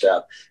this other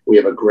stuff. We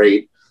have a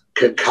great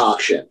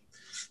concoction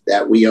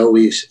that we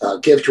always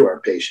give to our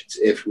patients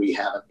if we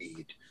have a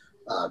need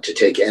to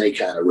take any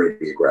kind of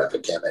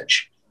radiographic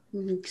image.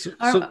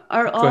 Mm-hmm.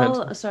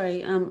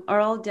 Are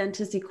all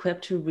dentists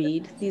equipped to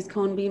read these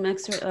cone beam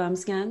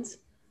scans?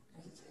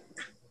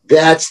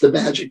 That's the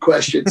magic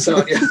question,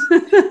 Sonia.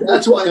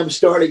 That's why I'm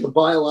starting the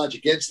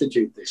Biologic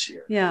Institute this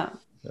year. Yeah.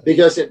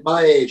 Because at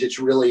my age, it's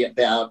really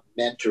about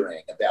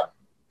mentoring, about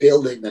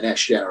building the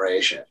next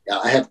generation.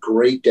 Now, I have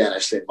great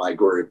dentists in my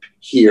group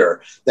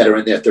here that are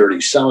in their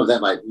 30s. Some of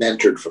them I've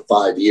mentored for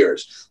 5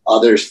 years,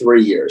 others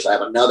 3 years. I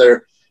have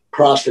another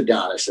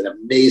prosthodontist, an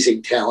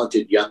amazing,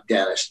 talented young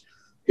dentist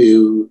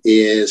who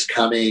is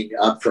coming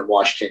up from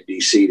Washington,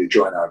 D.C. to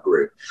join our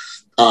group.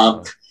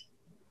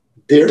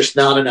 There's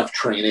not enough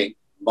training.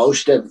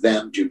 Most of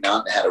them do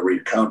not know how to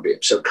read cone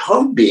beams. So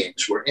cone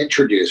beams were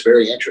introduced,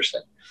 very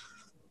interesting.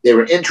 They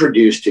were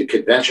introduced to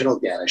conventional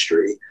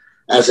dentistry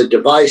as a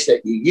device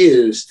that you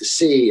use to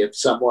see if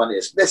someone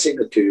is missing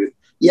a tooth.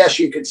 Yes,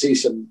 you can see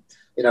some,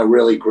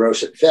 really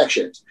gross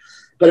infections.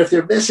 But if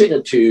they're missing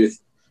a tooth,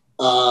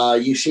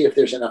 you see if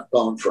there's enough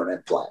bone for an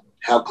implant,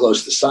 how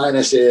close the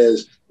sinus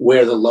is,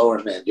 where the lower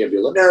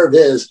mandibular nerve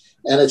is.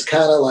 And it's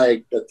kind of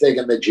like the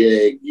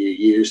thingamajig you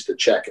use to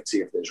check and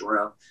see if there's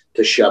room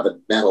to shove a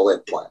metal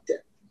implant in.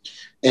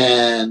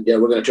 And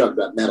we're going to talk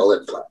about metal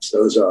implants.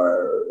 Those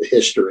are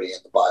history in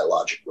the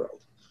biologic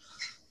world.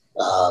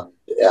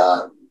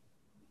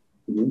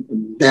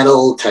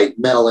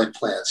 Metal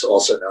implants,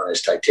 also known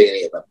as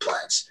titanium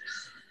implants.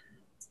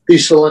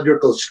 These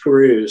cylindrical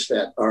screws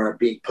that are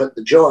being put in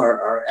the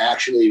jar are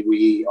actually,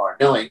 we are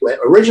knowing,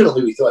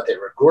 originally we thought they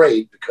were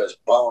great because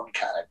bone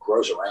kind of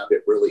grows around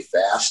it really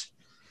fast.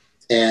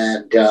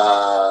 And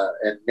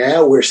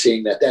now we're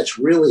seeing that that's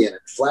really an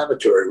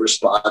inflammatory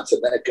response,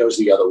 and then it goes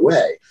the other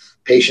way.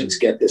 Patients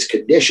get this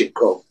condition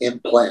called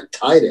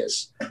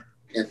implantitis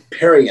and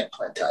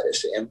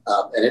periimplantitis,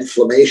 an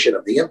inflammation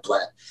of the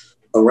implant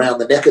around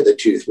the neck of the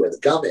tooth where the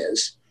gum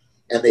is,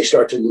 and they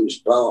start to lose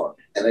bone.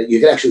 And you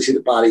can actually see the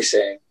body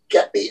saying,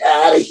 "Get me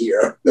out of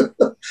here."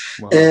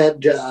 Wow.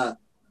 And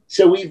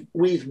so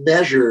we've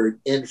measured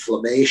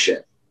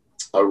inflammation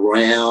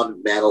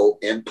around metal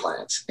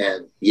implants.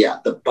 And yeah,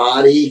 the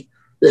body,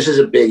 this is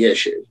a big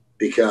issue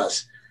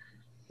because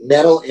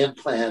metal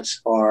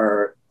implants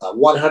are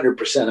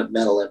 100% of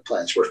metal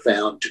implants were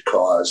found to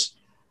cause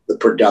the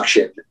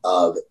production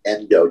of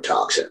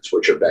endotoxins,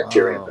 which are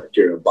bacteria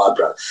and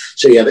byproducts.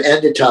 So you have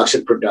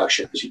endotoxin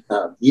productions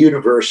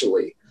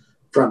universally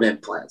from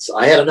implants.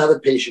 I had another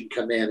patient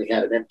come in, he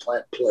had an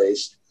implant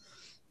placed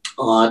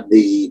on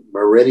the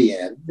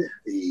meridian,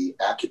 the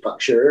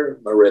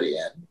acupuncture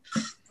meridian.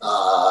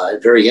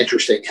 Very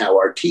interesting how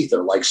our teeth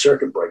are like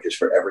circuit breakers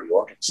for every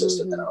organ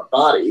system in our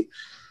body.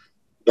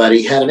 But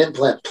he had an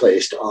implant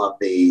placed on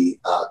the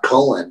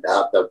colon,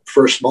 the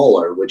first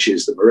molar, which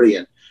is the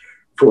meridian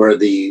for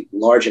the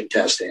large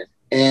intestine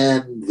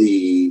and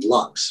the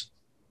lungs.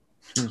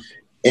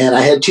 And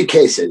I had 2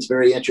 cases,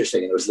 very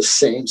interesting. It was the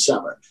same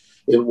summer.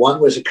 One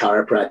was a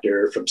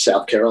chiropractor from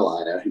South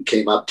Carolina who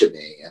came up to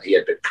me, and he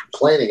had been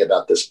complaining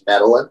about this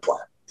metal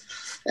implant.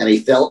 And he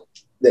felt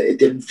that it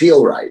didn't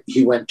feel right.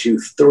 He went to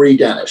 3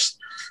 dentists,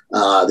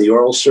 the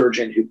oral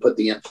surgeon who put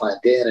the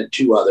implant in and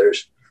 2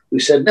 others who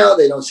said, no,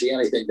 they don't see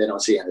anything. They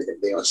don't see anything.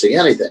 They don't see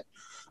anything.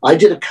 I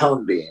did a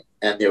cone beam,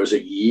 and there was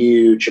a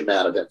huge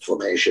amount of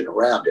inflammation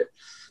around it.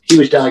 He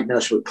was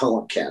diagnosed with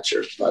colon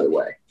cancer, by the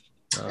way.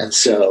 Oh. And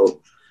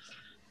so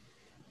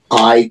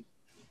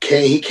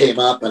he came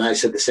up, and I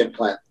said, this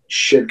implant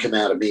should come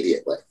out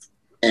immediately.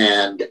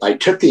 And I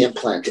took the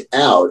implant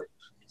out,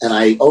 and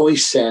I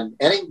always send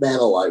any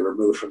metal I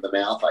remove from the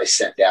mouth, I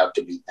send out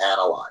to be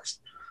analyzed.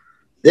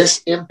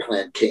 This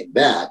implant came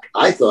back.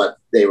 I thought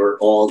they were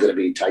all going to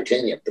be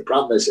titanium. The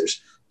problem is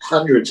there's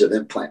hundreds of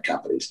implant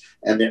companies,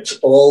 and there's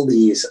all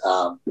these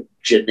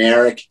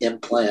generic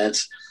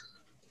implants,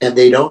 and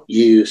they don't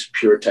use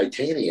pure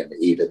titanium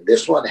even.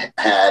 This one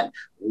had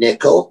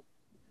nickel,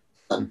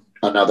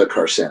 another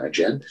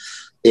carcinogen.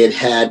 It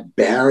had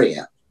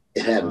barium.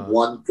 It had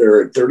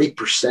 1/3,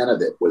 30%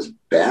 of it was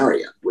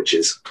barium, which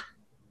is,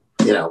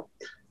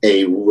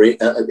 a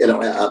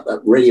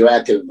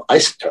radioactive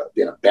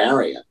isotope,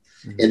 barium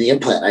in the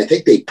implant. I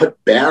think they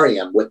put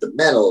barium with the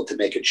metal to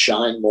make it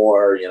shine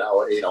more,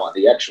 on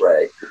the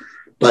X-ray.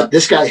 But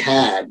this guy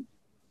had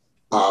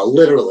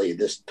literally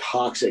this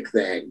toxic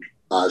thing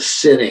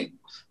sitting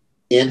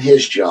in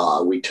his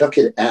jaw. We took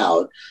it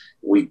out.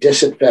 We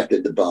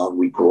disinfected the bone.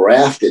 We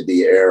grafted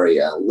the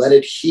area, let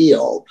it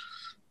heal.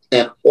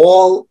 And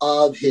all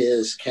of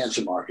his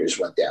cancer markers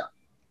went down.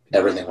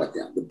 Everything went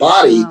down. The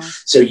body,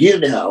 so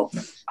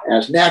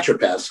as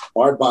naturopaths,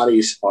 our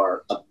bodies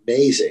are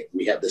amazing.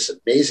 We have this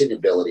amazing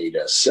ability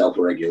to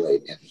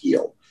self-regulate and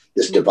heal,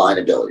 this divine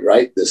ability,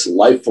 right? This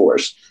life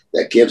force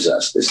that gives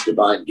us this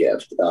divine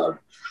gift of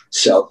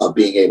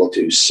being able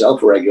to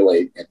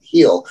self-regulate and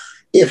heal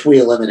if we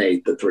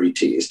eliminate the 3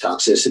 T's: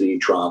 toxicity,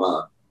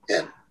 trauma,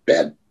 and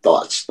bad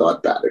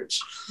thought patterns,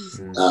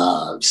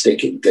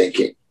 stinking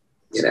thinking,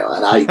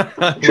 and I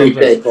treat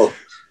people.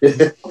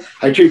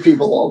 I treat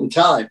people all the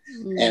time,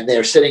 and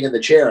they're sitting in the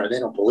chair and they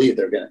don't believe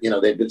they're going to,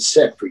 they've been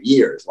sick for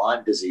years,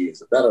 Lyme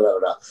disease,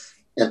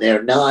 and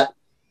they're not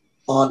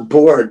on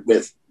board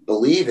with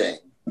believing,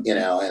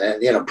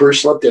 and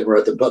Bruce Lipton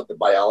wrote the book, The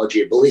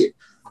Biology of Belief.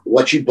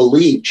 What you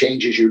believe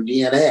changes your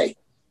DNA.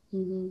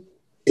 Mm-hmm.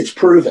 It's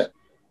proven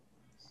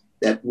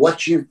that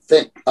what you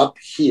think up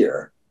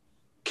here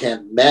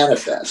can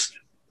manifest,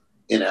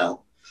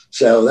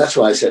 so that's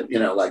why I said,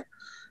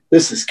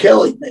 this is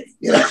killing me.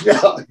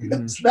 No,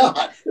 it's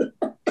not.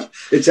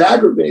 It's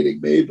aggravating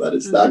me, but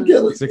it's not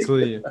killing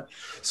me.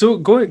 So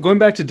going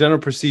back to dental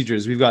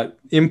procedures, we've got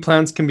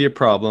implants can be a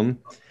problem.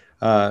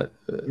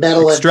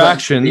 Metal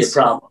extractions,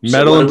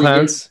 metal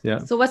implants. Yeah.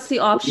 So what's the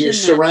option?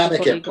 Use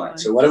ceramic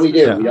implants. So what do?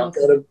 Yeah. We don't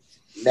go to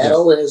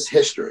metal is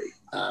history.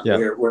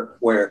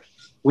 Where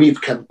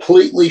we've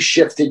completely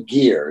shifted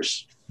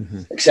gears,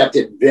 except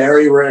in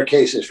very rare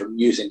cases from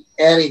using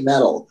any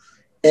metal,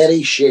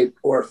 any shape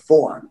or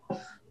form.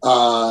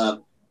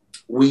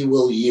 We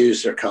will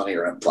use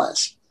zirconia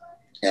implants.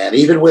 And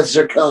even with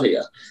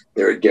zirconia,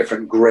 there are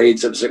different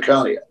grades of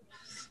zirconia.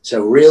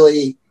 So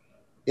really,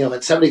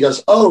 when somebody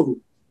goes,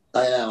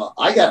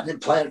 I got an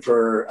implant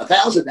for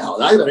 $1,000.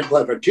 I got an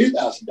implant for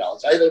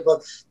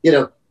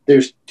 $2,000.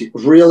 There's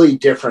really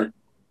different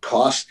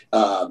cost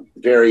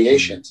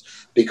variations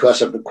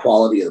because of the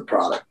quality of the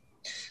product.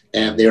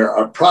 And there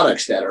are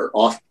products that are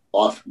off,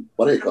 what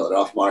do they call it?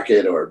 Off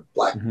market or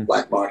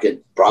black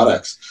market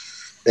products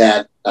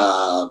that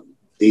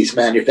these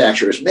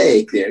manufacturers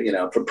make,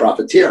 for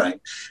profiteering,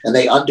 and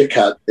they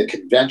undercut the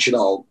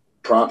conventional,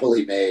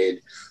 properly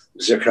made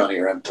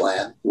zirconia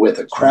implant with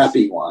a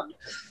crappy one.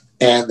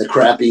 And the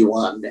crappy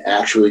one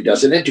actually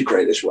doesn't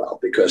integrate as well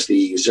because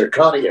the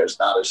zirconia is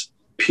not as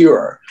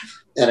pure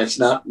and it's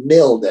not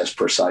milled as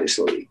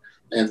precisely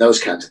and those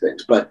kinds of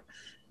things. But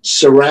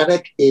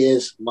ceramic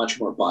is much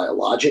more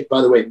biologic.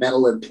 By the way,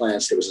 metal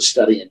implants, there was a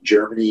study in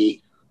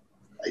Germany.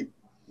 I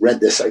read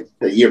this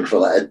the year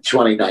before that,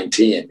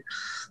 2019.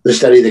 The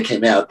study that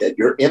came out that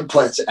your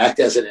implants act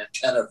as an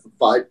antenna for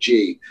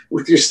 5G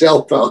with your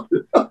cell phone.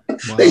 Wow.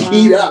 They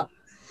heat up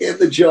in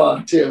the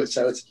jaw too.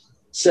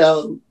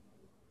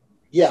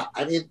 Yeah,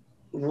 I mean,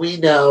 we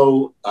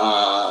know,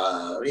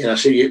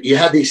 so you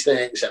have these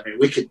things. I mean,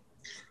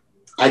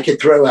 I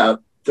could throw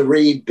out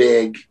 3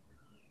 big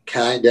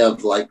kind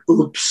of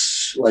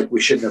oops,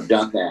 we shouldn't have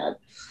done that.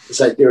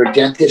 It's like there are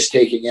dentists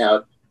taking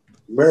out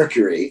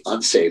mercury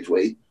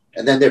unsafely,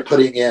 and then they're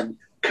putting in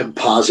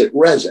composite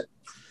resin,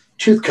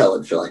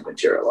 tooth-colored filling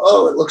material.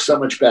 Oh, it looks so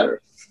much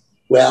better.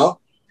 Well,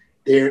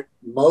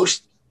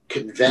 most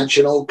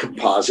conventional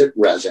composite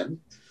resin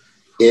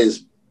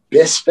is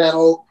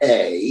bisphenol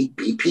A,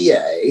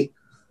 BPA,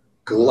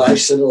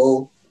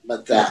 glycidyl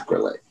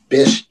methacrylate,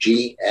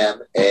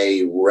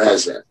 BIS-GMA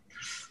resin.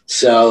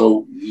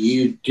 So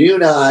you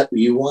want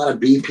a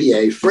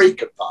BPA-free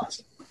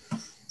composite.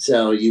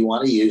 So you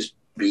want to use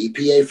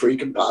BPA-free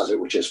composite,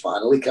 which has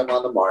finally come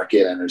on the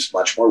market and is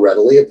much more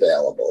readily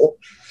available.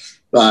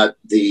 But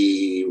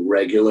the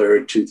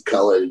regular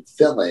tooth-colored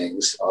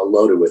fillings are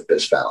loaded with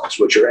bisphenols,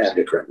 which are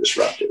endocrine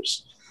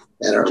disruptors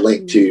and are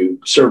linked to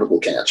cervical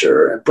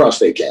cancer and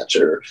prostate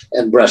cancer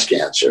and breast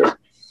cancer.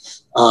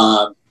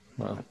 Wow.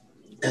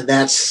 And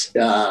that's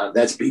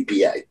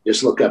BPA.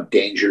 Just look up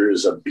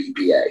dangers of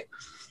BPA.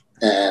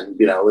 And,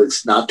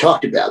 it's not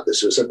talked about.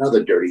 This is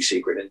another dirty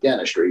secret in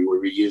dentistry where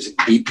we're using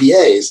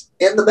BPAs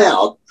in the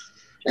mouth.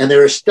 And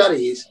there are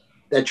studies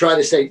that try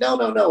to say,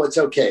 no, it's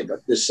okay.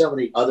 But there's so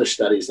many other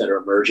studies that are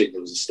emerging.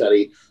 There was a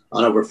study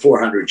on over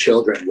 400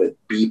 children with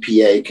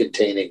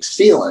BPA-containing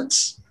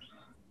sealants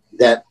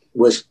that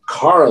was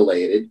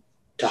correlated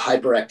to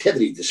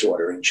hyperactivity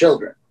disorder in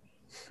children.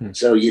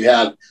 So you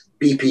have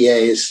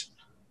BPAs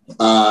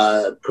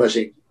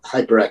causing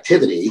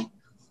hyperactivity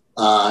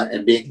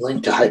and being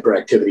linked to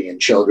hyperactivity in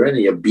children.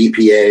 And you have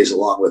BPAs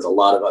along with a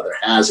lot of other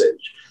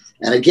hazards.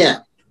 And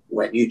again,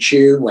 when you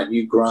chew, when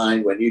you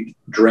grind, when you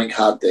drink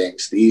hot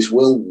things, these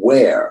will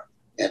wear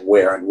and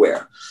wear and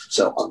wear.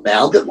 So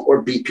amalgam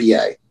or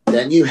BPA.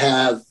 Then you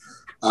have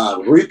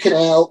root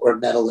canal or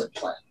metal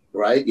implant,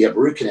 right? You have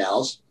root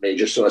canals,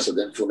 major source of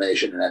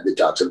inflammation and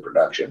endotoxin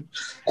production.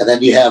 And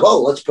then you have,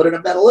 let's put in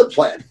a metal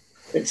implant.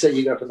 And so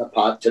you go from the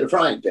pot to the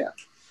frying pan.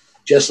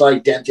 Just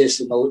like dentists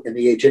in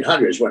the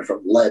 1800s went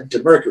from lead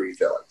to mercury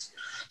fillings.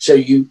 So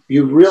you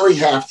really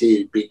have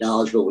to be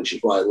knowledgeable, which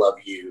is why I love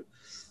you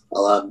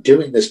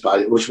doing this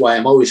body, which is why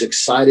I'm always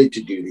excited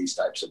to do these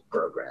types of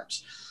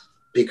programs,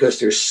 because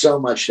there's so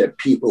much that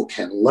people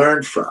can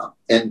learn from.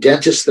 And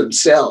dentists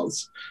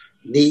themselves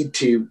need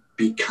to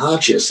be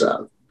conscious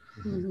of.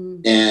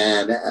 Mm-hmm.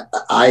 And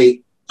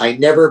I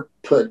never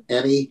put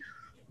any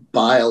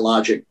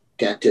biologic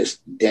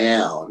dentist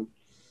down,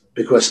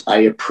 because I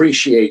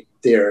appreciate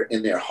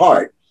in their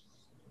heart,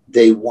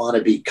 they want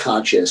to be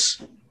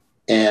conscious,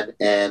 and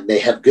they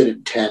have good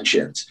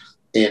intentions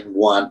in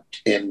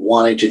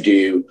wanting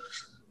to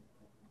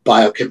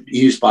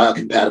use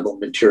biocompatible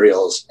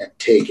materials and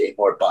take a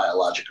more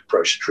biologic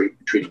approach to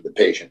treating the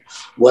patient.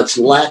 What's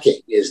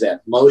lacking is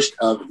that most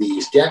of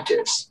these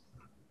dentists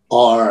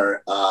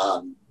are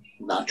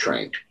not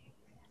trained.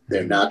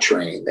 They're not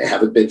trained. They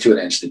haven't been to an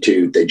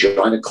institute. They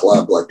join a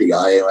club like the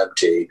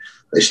IOMT.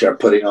 They start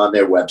putting on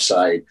their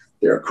website.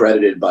 They're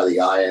accredited by the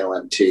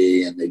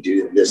IOMT, and they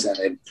do this,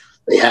 and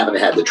they haven't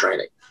had the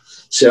training.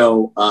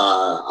 So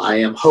I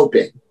am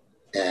hoping,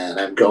 and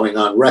I'm going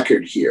on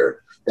record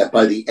here, that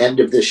by the end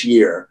of this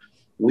year,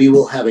 we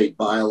will have a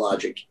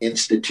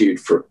institute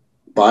for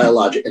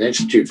biologic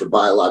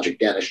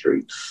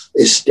dentistry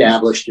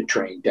established to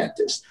train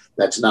dentists.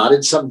 That's not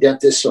in some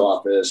dentist's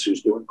office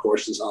who's doing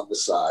courses on the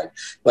side,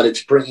 but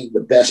it's bringing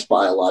the best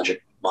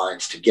biologic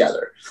minds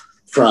together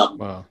from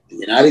the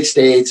United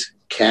States,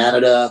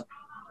 Canada,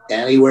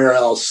 anywhere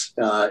else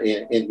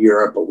in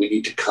Europe. But we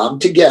need to come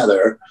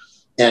together,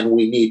 and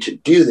we need to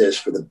do this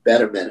for the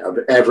betterment of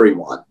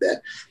everyone,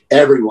 that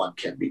everyone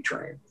can be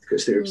trained.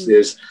 Because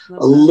there's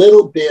a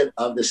little bit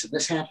of this, and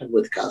this happened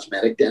with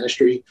cosmetic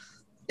dentistry.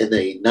 In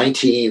the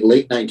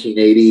late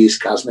 1980s,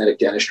 cosmetic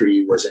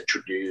dentistry was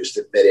introduced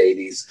in mid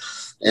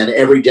 80s, and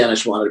every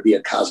dentist wanted to be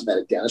a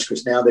cosmetic dentist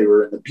because now they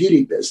were in the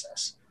beauty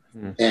business.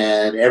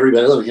 And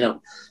everybody,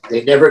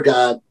 they never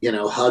got,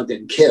 hugged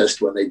and kissed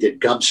when they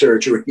did gum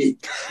surgery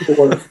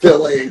or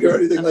filling or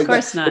anything like that.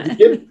 Of course not.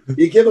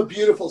 You give a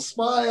beautiful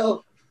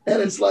smile, and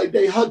it's like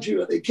they hugged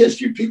you and they kissed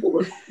you. People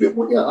were,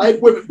 I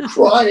had women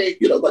crying,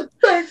 like,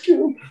 thank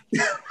you.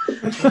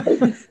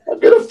 I'm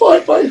going to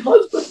find my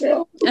husband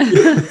now. I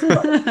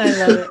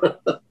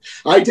love it.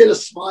 I did a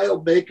smile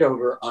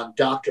makeover on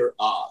Dr.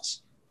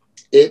 Oz.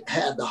 It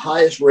had the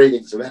highest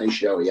ratings of any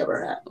show he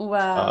ever had.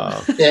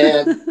 Wow.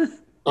 And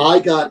I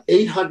got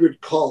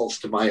 800 calls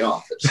to my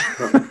office.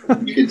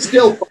 You can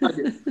still find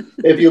it.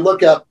 If you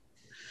look up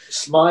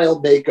Smile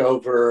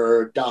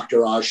Makeover,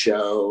 Dr. Oz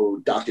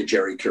Show, Dr.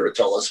 Jerry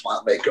Curatola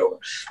Smile Makeover.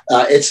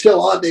 It's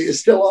still on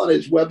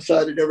his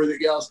website and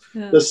everything else.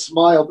 Yeah.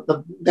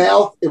 The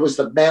mouth, it was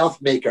the mouth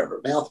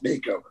makeover.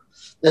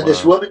 Then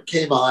this woman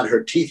came on,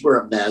 her teeth were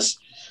a mess.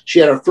 She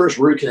had her first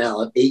root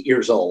canal at 8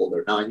 years old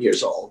or 9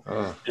 years old.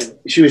 And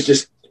she was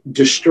just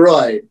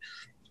destroyed.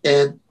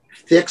 And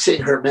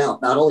fixing her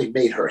mouth not only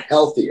made her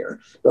healthier,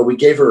 but we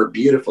gave her a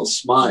beautiful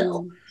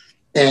smile.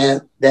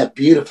 And that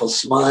beautiful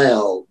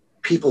smile,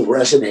 people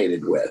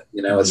resonated with,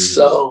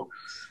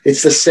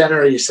 it's the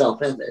center of your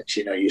self-image,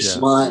 you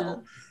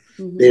smile.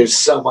 Mm-hmm. There's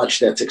so much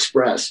that's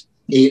expressed,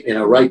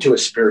 right to a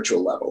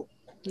spiritual level.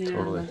 Yeah,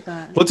 totally.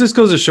 Well, it just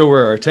goes to show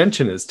where our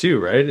attention is too,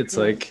 right? It's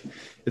like,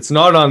 it's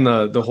not on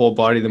the whole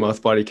body, the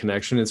mouth body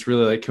connection. It's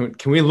really like,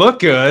 can we look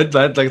good?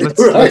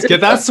 Let's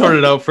get that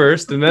sorted out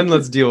first, and then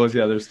let's deal with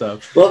the other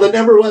stuff. Well, the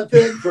number one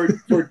thing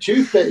for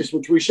toothpaste,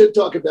 which we should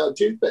talk about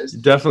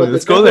toothpaste. Definitely.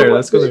 Let's go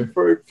there.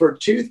 For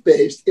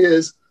toothpaste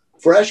is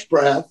fresh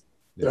breath,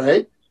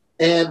 right?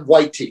 And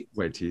white teeth.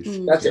 White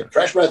teeth. That's it.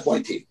 Fresh breath,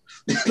 white teeth.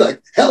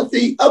 Like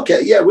healthy.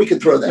 Okay. Yeah, we can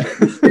throw that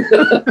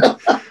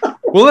in.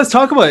 Well, let's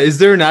talk about it. Is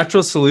there a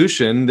natural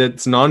solution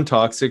that's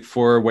non-toxic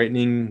for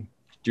whitening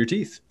your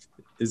teeth?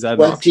 Is that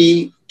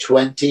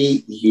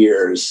 20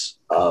 years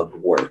of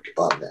work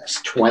on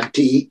this?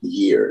 20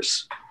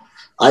 years.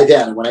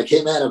 When I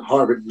came out of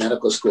Harvard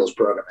Medical School's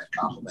program in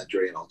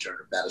complementary and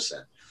alternative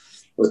medicine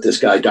with this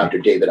guy, Dr.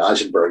 David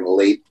Eisenberg, in the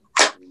late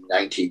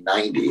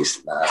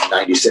 1990s,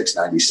 96,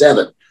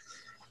 97,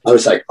 I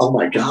was like, oh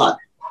my God,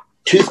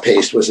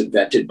 toothpaste was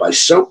invented by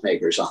soap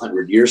makers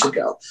 100 years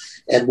ago.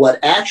 And what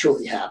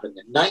actually happened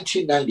in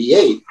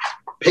 1998,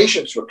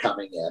 patients were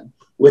coming in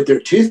with their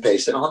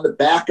toothpaste, and on the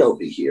back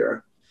over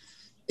here,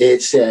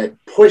 it said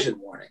poison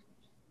warning.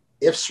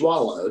 If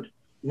swallowed,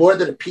 more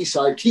than a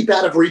pea-size, keep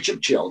out of reach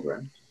of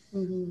children.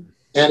 Mm-hmm.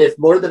 And if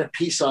more than a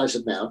pea-size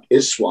amount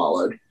is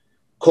swallowed,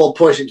 call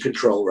poison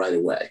control right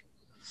away.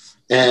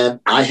 And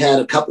I had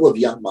a couple of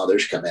young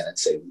mothers come in and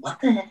say, what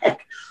the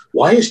heck?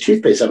 Why is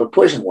toothpaste have a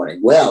poison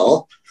warning?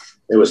 Well,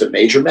 there was a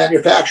major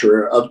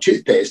manufacturer of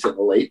toothpaste in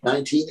the late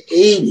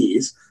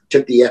 1980s,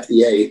 took the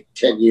FDA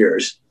 10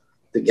 years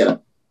to get a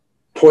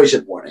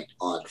poison warning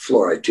on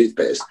fluoride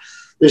toothpaste.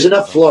 There's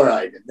enough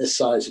fluoride in this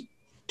size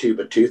tube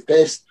of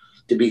toothpaste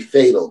to be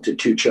fatal to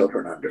 2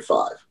 children under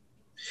 5.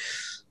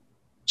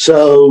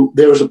 So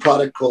there was a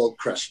product called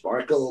Crest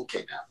Sparkle,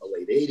 came out in the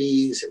late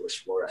 80s. It was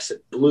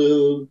fluorescent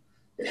blue.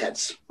 It had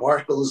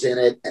sparkles in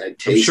it, and it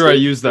tasted. I'm sure I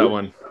used that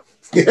one.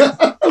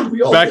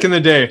 Back in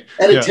the day.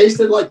 And it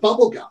tasted like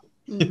bubble gum.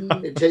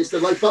 Mm-hmm. It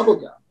tasted like bubble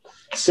gum.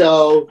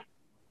 So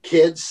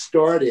kids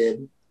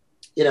started,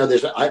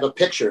 I have a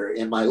picture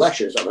in my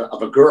lectures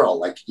of a girl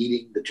like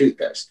eating the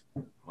toothpaste.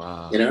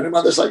 Wow. And her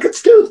mother's like,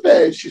 it's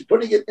toothpaste. She's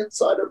putting it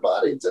inside her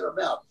body. It's in her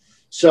mouth.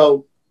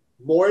 So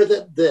more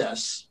than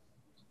this,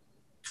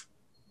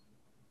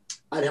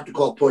 I'd have to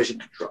call poison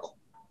control.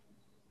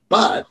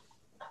 But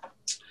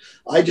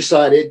I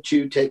decided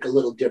to take a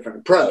little different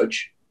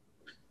approach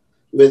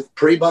with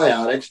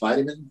prebiotics,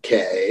 vitamin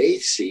K,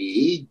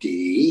 C,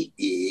 D,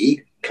 E,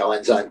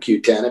 coenzyme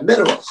Q10, and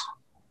minerals.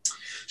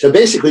 So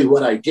basically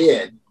what I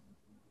did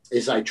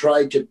is I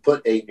tried to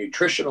put a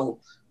nutritional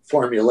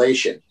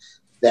formulation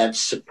that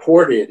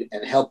supported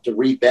and helped to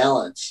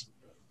rebalance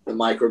the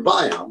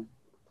microbiome,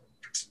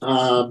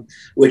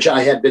 which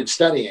I had been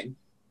studying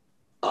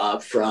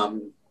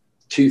from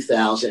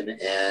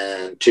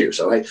 2002.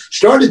 So I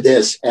started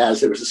this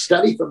as there was a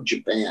study from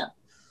Japan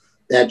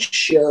that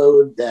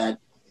showed that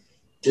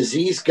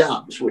diseased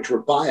gums, which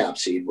were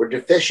biopsied, were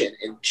deficient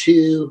in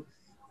 2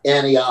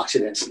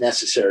 antioxidants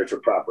necessary for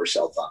proper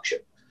cell function.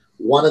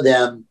 One of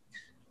them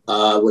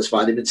was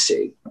vitamin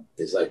C,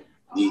 is like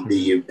and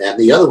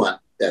the other one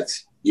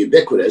that's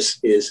ubiquitous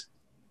is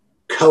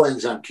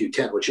coenzyme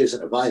Q10, which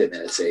isn't a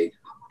vitamin, it's a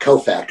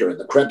cofactor in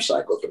the Krebs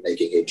cycle for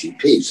making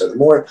ATP. So the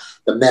more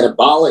the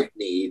metabolic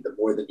need, the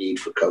more the need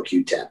for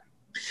CoQ10.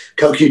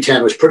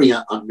 CoQ10 was pretty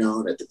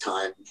unknown at the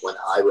time when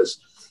I was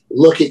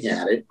looking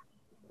at it.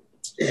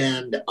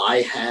 And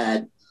I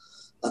had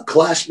a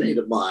classmate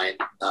of mine,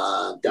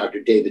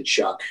 Dr. David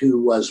Shuck,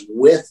 who was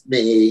with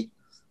me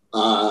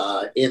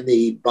in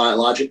the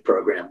biologic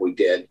program we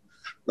did,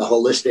 the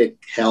holistic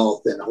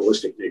health and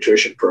holistic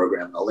nutrition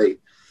program in the late,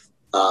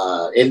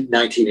 in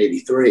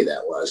 1983,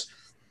 that was.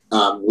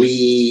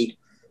 We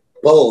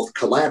both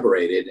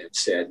collaborated and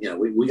said,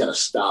 we got to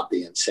stop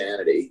the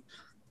insanity.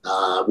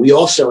 We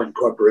also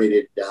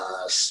incorporated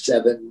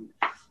 7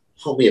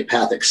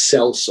 homeopathic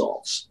cell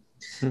salts.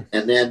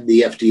 And then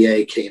the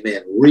FDA came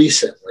in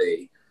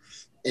recently,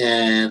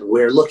 and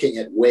we're looking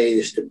at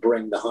ways to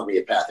bring the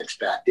homeopathics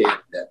back in.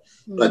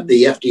 But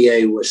the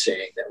FDA was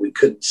saying that we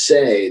couldn't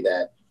say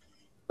that,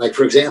 like,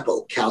 for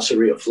example,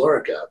 Calcarea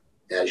fluorica,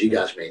 as you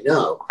guys may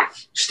know,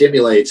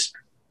 stimulates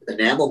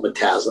enamel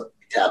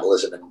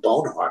metabolism and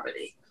bone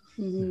harmony.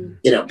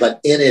 But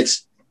in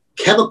its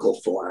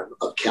chemical form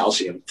of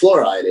calcium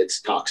fluoride,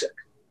 it's toxic.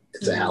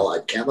 It's a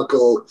halide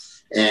chemical,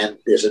 and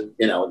there's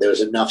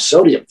enough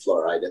sodium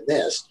fluoride in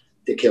this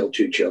to kill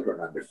 2 children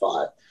under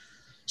 5.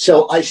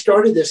 So I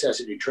started this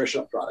as a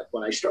nutritional product.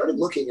 When I started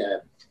looking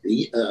at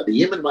the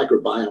Human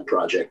Microbiome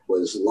Project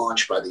was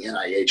launched by the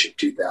NIH in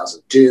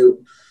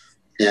 2002,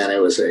 and it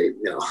was a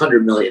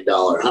 $100 million,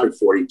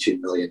 $142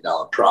 million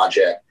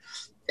project,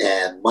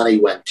 and money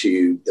went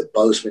to the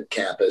Bozeman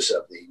campus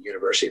of the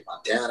University of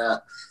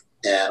Montana,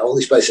 and all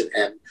these places,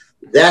 and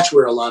that's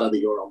where a lot of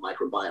the oral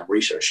microbiome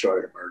research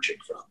started emerging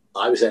from.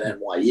 I was at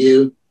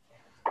NYU,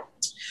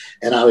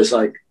 and I was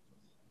like,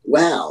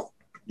 wow,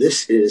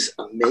 this is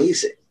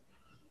amazing.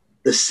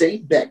 The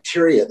same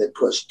bacteria that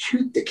cause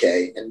tooth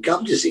decay and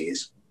gum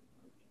disease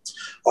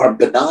are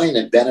benign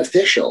and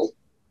beneficial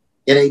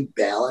in a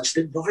balanced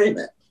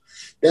environment.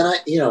 Then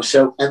I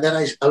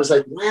was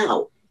like,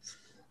 wow,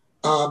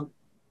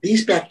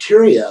 these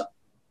bacteria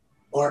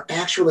are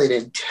actually an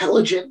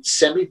intelligent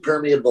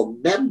semi-permeable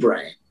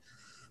membrane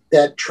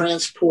that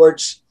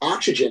transports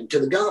oxygen to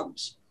the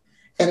gums.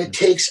 And it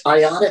takes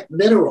ionic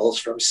minerals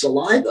from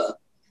saliva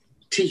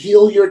to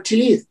heal your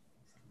teeth.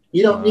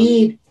 You don't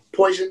need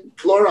poison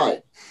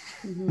fluoride.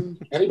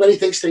 Anybody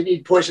thinks they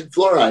need poison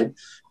fluoride,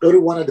 go to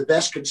one of the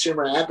best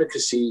consumer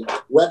advocacy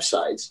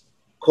websites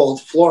called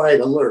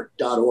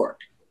fluoridealert.org.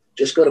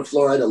 Just go to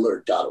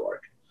fluoridealert.org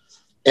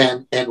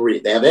and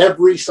read. They have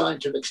every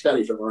scientific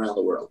study from around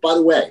the world. By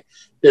the way,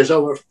 there's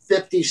over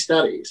 50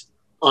 studies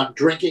on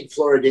drinking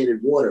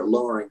fluoridated water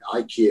lowering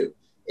IQ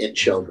in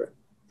children.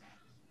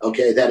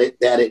 Okay, that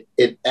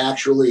it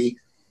actually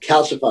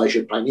calcifies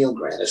your pineal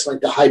gland. It's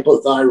like the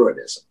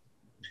hypothyroidism,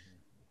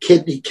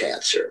 kidney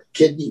cancer,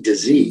 kidney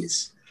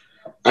disease.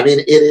 I mean,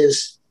 it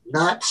is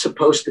not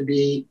supposed to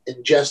be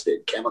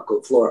ingested,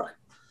 chemical fluoride.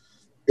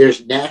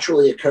 There's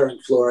naturally occurring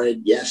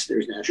fluoride. Yes,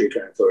 there's naturally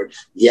occurring fluoride.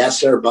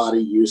 Yes, our body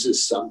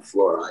uses some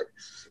fluoride.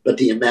 But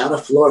the amount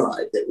of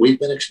fluoride that we've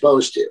been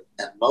exposed to,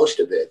 and most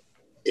of it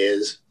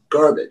is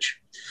garbage.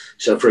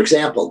 So, for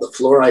example, the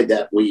fluoride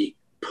that we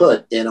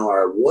put in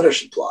our water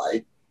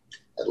supply,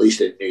 at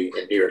least in New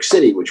York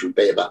City, which we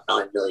pay about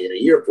 $9 million a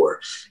year for,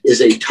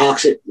 is a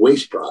toxic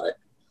waste product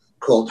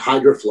called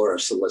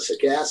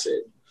hydrofluorosilicic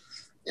acid.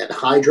 And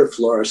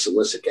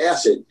hydrofluorosilicic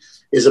acid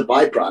is a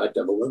byproduct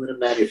of aluminum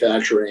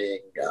manufacturing,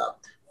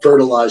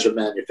 fertilizer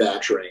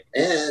manufacturing,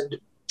 and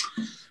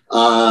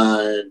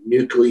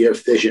nuclear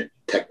fission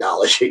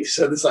technology.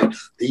 So it's like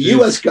the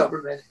U.S.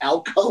 government,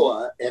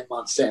 Alcoa, and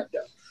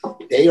Monsanto,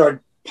 they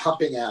are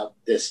pumping out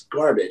this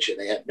garbage, and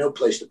they had no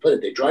place to put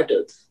it. They tried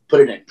to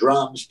put it in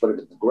drums, put it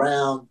in the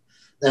ground.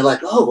 They're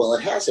like, oh, well,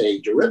 it has a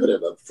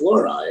derivative of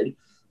fluoride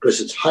because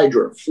it's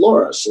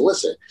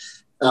hydrofluorosilicic.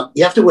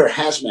 You have to wear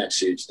hazmat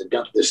suits to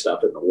dump this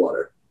stuff in the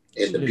water.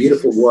 In the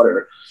beautiful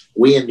water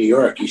we in New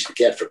York used to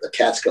get from the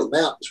Catskill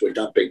Mountains, we're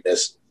dumping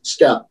this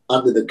stuff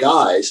under the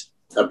guise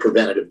of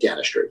preventative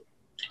dentistry.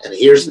 And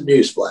here's the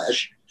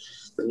newsflash.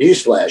 The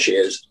newsflash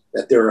is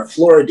that there are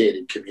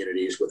fluoridated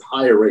communities with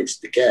higher rates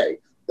of decay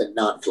than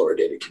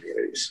non-fluoridated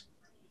communities.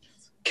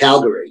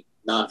 Calgary,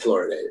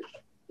 non-fluoridated.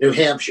 New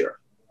Hampshire,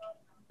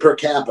 per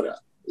capita,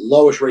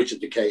 lowest rates of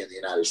decay in the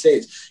United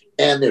States,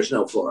 and there's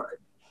no fluoride.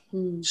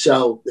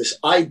 So this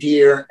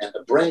idea and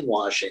the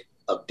brainwashing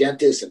of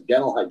dentists and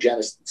dental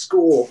hygienists in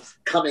school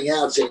coming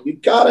out saying, you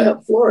got to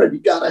have fluoride, you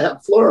got to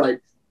have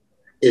fluoride,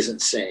 is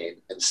insane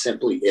and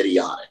simply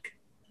idiotic,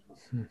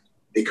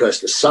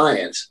 because the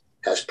science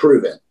has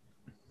proven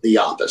the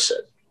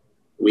opposite.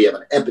 We have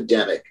an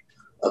epidemic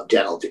of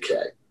dental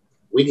decay.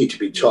 We need to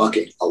be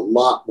talking a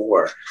lot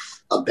more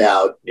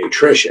about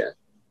nutrition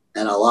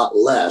and a lot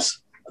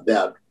less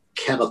about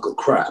chemical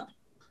crap.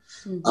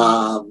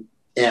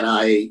 And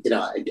I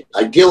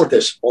deal with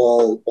this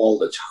all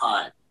the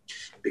time,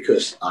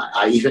 because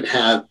I even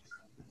have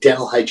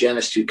dental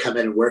hygienists who come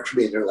in and work for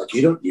me, and they're like,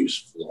 you don't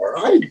use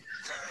fluoride?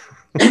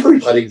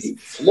 Everybody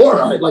needs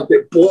fluoride, like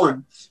they're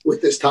born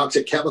with this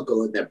toxic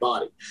chemical in their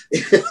body.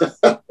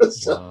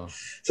 So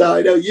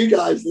I know you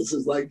guys, this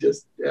is like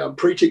just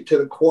preaching to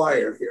the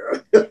choir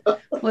here.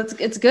 Well,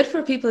 it's good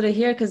for people to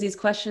hear, because these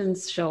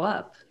questions show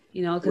up.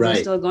 Because they're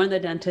still going to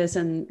the dentist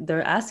and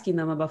they're asking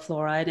them about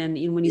fluoride. And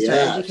when you start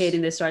educating,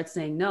 they start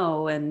saying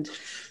no. And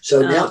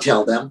so now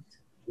tell them,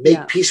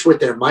 make peace with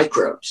their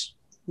microbes.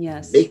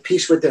 Yes. Make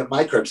peace with their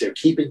microbes. They're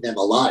keeping them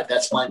alive.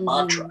 That's my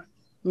mantra.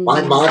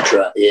 My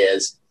mantra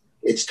is,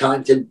 it's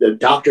time to the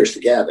doctors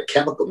to get out of the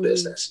chemical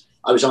business.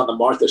 I was on the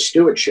Martha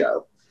Stewart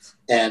show,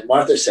 and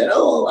Martha said,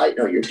 oh, I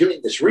know you're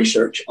doing this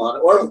research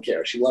on oral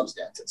care. She loves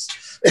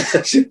dentists.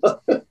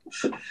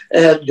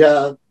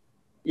 And,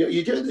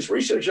 you're doing this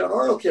research on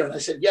oral care. And I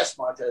said, yes,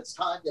 Martha, it's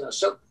time.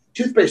 Soap,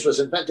 toothpaste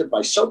was invented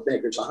by soap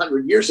makers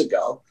 100 years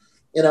ago.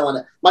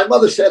 And my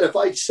mother said if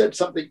I said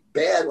something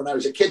bad when I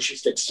was a kid, she'd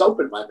stick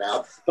soap in my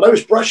mouth, but I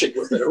was brushing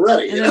with it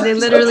already. And then they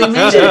literally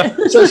made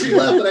it. So she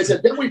left, and I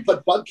said, then we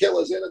put bug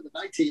killers in the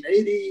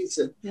 1980s,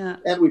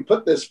 and we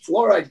put this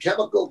fluoride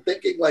chemical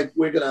thinking like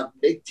we're going to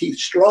make teeth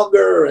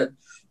stronger. And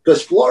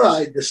because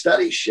fluoride, the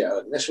studies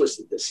showed, and this was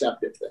the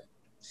deceptive thing,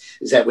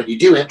 is that when you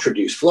do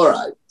introduce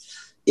fluoride,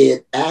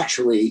 it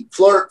actually,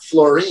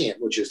 fluorine,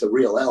 which is the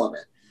real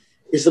element,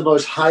 is the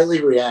most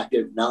highly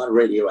reactive,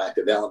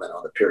 non-radioactive element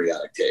on the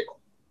periodic table.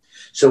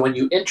 So when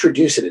you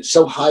introduce it, it's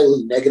so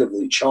highly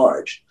negatively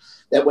charged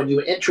that when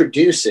you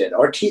introduce it,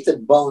 our teeth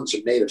and bones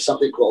are made of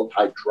something called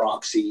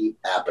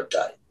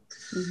hydroxyapatite.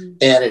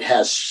 And it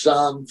has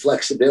some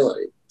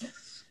flexibility.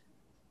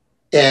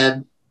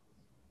 And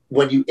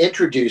when you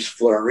introduce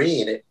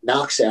fluorine, it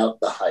knocks out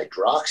the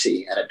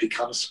hydroxy and it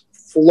becomes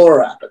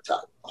fluorapatite,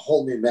 a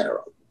whole new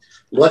mineral.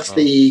 What's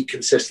the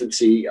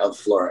consistency of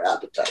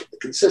fluorapatite? The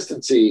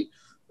consistency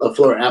of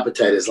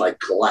fluorapatite is like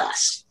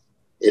glass.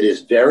 It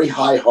is very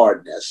high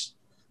hardness,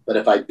 but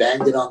if I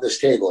banged it on this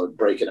table, it would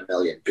break in a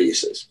million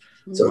pieces.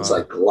 So it's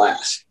like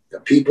glass.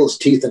 People's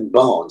teeth and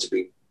bones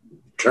be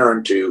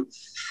turned to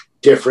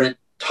different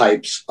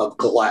types of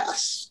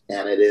glass.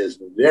 And it is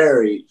we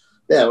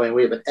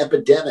have an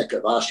epidemic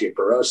of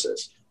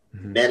osteoporosis.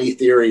 Many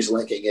theories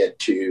linking it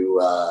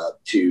to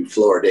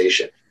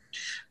fluoridation.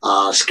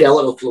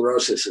 Skeletal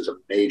fluorosis is a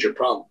major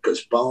problem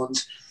because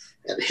bones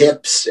and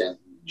hips and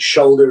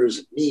shoulders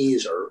and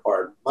knees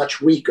are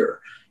much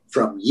weaker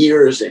from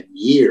years and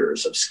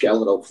years of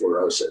skeletal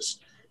fluorosis.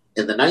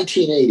 In the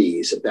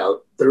 1980s,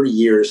 about 30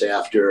 years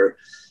after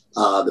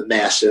the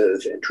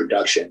massive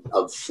introduction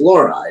of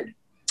fluoride,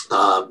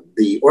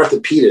 the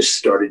orthopedists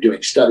started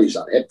doing studies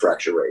on hip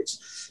fracture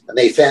rates. And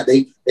they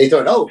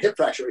thought, oh, hip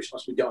fracture rates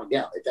must be going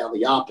down. They found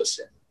the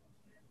opposite.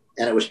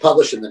 And it was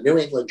published in the New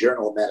England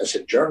Journal of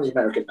Medicine, Journal of the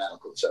American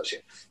Medical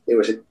Association. There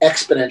was an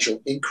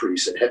exponential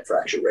increase in hip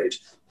fracture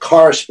rates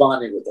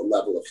corresponding with the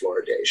level of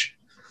fluoridation.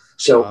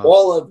 So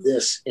all of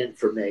this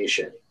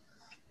information,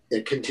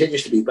 it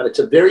continues to be, but it's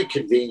a very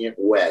convenient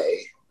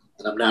way.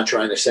 And I'm not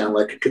trying to sound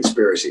like a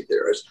conspiracy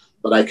theorist,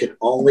 but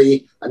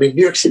New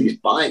York City's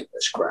buying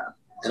this crap.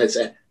 And it's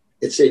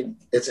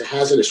a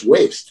hazardous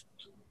waste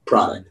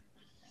product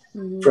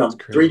from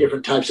 3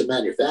 different types of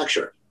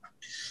manufacturing.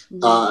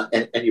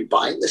 And you're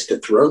buying this to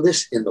throw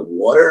this in the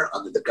water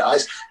under the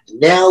guise.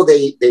 Now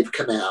they've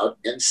come out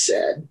and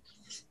said,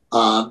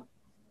 drinking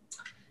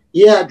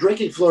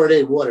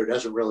fluoridated water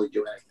doesn't really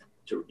do anything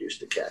to reduce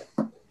decay.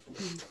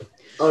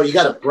 Oh, you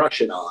got to brush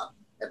it on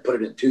and put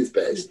it in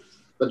toothpaste,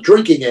 but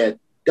drinking it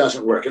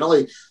doesn't work. And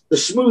only the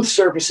smooth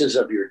surfaces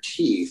of your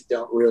teeth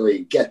don't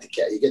really get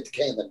decay. You get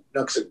decay in the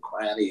nooks and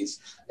crannies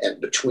and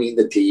between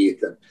the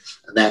teeth and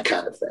that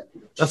kind of thing.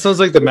 That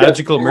sounds like the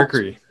magical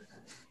mercury.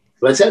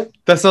 What's that?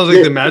 That sounds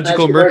like the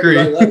magical mercury.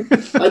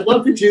 I'd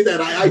love to do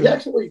that.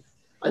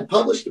 I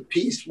published a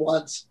piece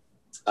once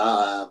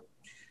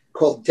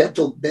called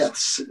Dental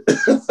Myths.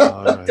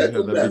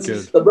 Dental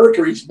Myths. The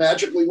mercury's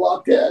magically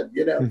locked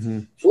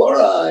in.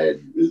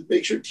 Fluoride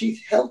makes your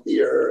teeth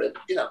healthier, and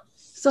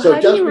So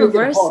how do you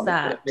reverse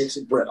that? It makes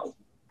it brittle.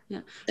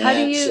 Yeah. How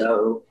do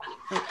you?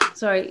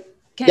 Sorry.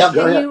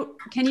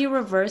 Can you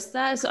reverse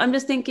that? So I'm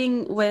just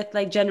thinking with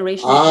like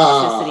generational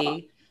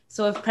toxicity.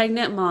 So if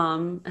pregnant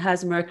mom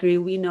has mercury,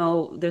 we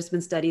know there's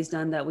been studies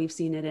done that we've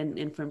seen it in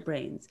infant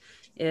brains.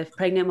 if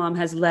pregnant mom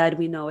has lead,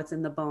 we know it's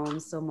in the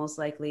bones, so most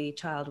likely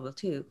child will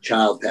too.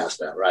 Child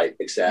passed out, right?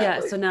 Exactly. Yeah.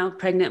 So now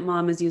pregnant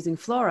mom is using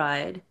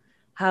fluoride.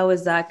 How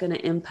is that going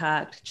to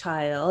impact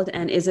child?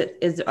 And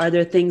are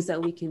there things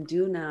that we can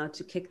do now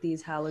to kick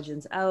these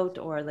halogens out,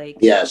 or like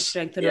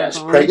strengthen our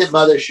bones? Pregnant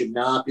mothers should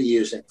not be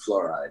using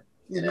fluoride.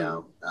 You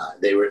know,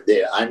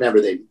 I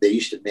remember they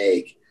used to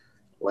make,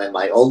 when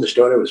my oldest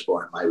daughter was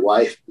born, my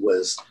wife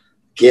was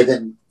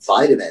given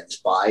vitamins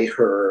by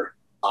her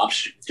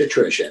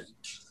obstetrician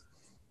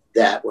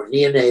that were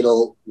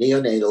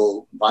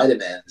neonatal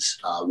vitamins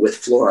with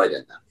fluoride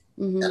in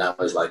them. And I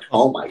was like,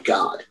 oh my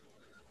God,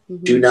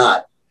 do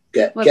not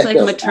get like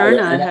those.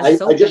 Materna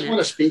has I just want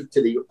to speak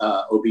to the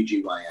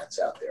OBGYNs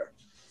out there.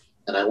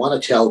 And I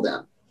want to tell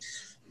them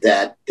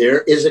that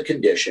there is a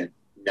condition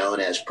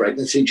known as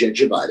pregnancy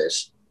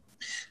gingivitis.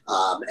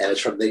 And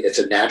it's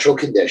a natural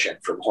condition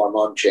from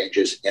hormone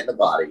changes in the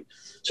body.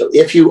 So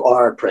if you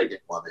are a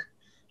pregnant woman,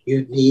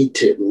 you need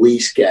to at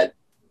least get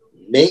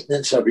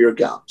maintenance of your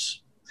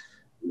gums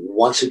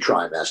once a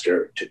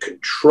trimester to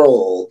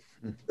control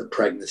the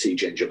pregnancy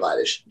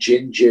gingivitis.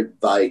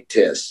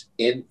 Gingivitis,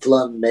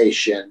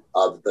 inflammation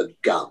of the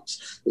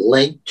gums,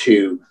 linked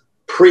to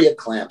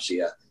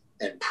preeclampsia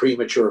and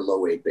premature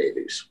low-weight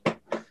babies.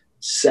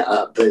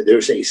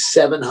 There's a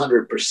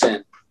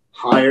 700%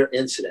 higher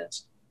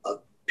incidence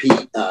of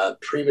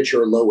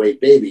premature low-weight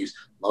babies,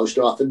 most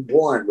often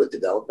born with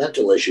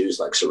developmental issues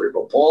like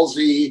cerebral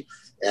palsy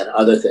and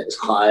other things,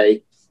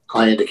 high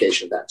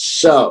indication of that.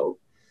 So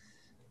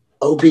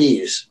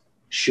OBs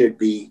should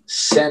be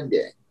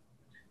sending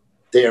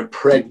their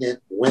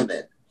pregnant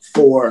women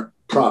for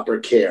proper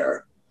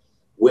care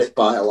with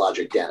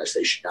biologic dentists.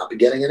 They should not be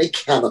getting any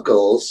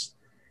chemicals.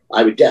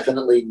 I would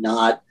definitely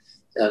not,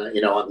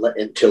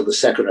 until the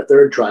second or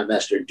third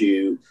trimester,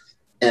 do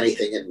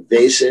anything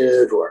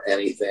invasive or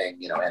anything,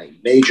 any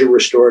major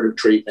restorative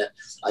treatment.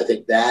 I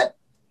think that,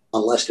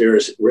 unless there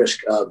is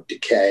risk of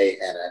decay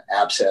and an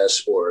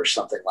abscess or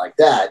something like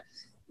that,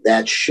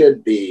 that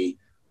should be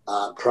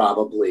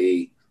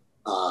probably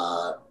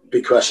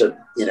because of,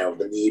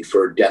 the need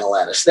for dental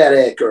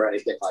anesthetic or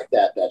anything like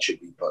that, that should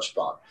be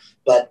postponed.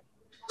 But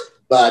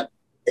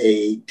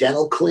a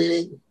dental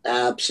cleaning,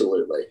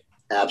 absolutely.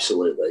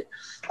 Absolutely.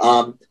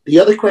 The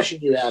other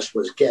question you asked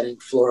was getting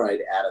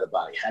fluoride out of the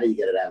body. How do you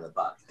get it out of the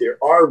body? There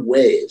are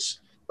ways,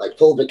 like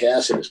fulvic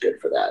acid is good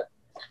for that.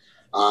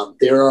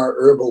 There are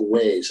herbal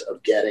ways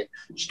of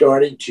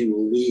starting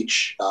to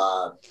leach.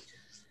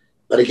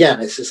 But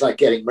again, it's just like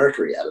getting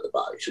mercury out of the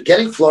body. So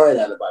getting fluoride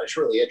out of the body is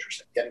really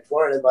interesting. Getting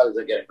fluoride out of the body is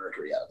like getting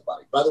mercury out of the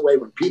body. By the way,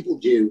 when people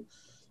do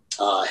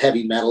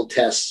heavy metal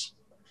tests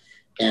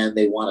and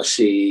they want to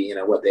see,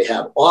 what they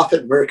have,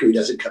 often mercury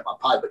doesn't come up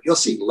high, but you'll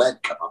see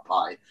lead come up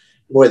high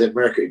more than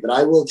mercury. But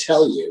I will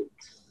tell you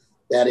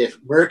that if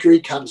mercury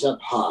comes up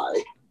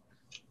high,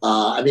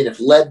 if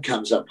lead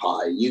comes up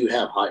high, you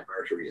have high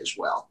mercury as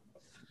well.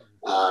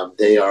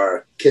 They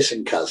are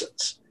kissing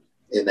cousins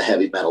in the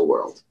heavy metal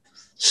world.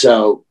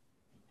 So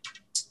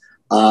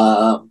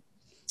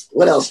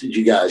what else did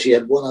you guys? You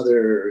had one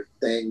other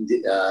thing.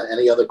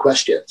 Any other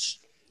questions?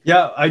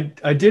 Yeah,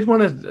 I did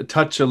want to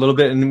touch a little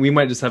bit, and we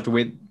might just have to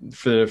wait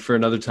for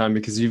another time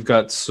because you've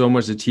got so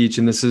much to teach,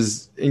 and this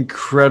is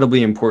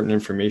incredibly important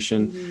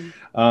information.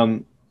 Mm-hmm.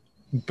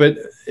 But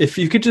if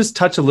you could just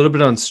touch a little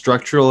bit on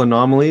structural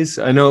anomalies.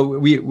 I know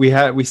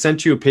we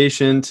sent you a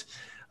patient.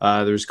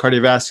 There's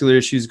cardiovascular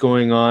issues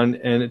going on,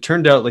 and it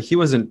turned out like he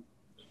wasn't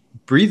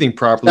breathing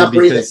properly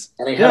because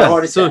and he had a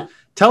heart attack. So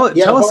tell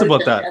us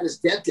about that. At his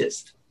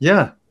dentist.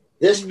 Yeah.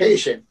 This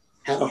patient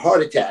had a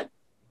heart attack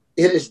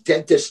in his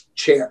dentist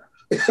chair.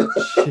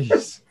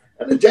 Jeez.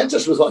 And the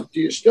dentist was like, do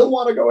you still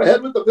want to go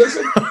ahead with the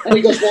visit? And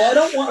he goes, well, I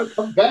don't want to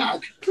come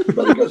back.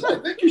 But he goes, I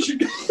think you should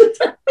go.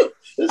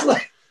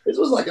 This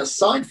was like a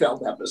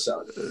Seinfeld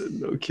episode.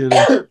 No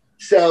kidding.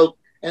 So,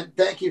 and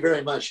thank you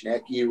very much,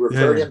 Nick. You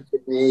referred him to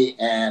me,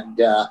 and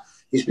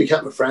he's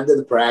become a friend of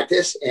the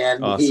practice,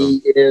 and awesome.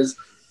 He is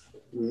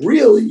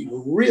really,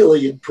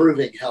 really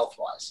improving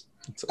health-wise.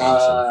 That's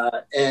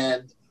awesome.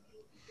 And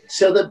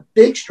so the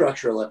big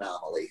structural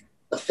anomaly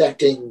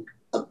affecting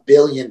 1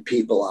 billion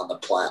people on the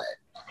planet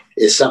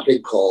is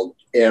something called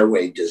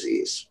airway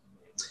disease,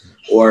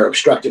 or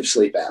obstructive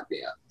sleep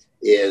apnea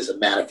is a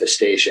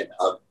manifestation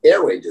of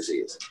airway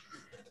disease.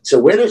 So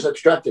where does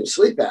obstructive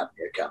sleep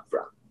apnea come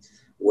from?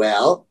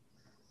 Well,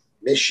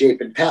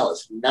 misshapen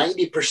palates.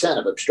 90%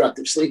 of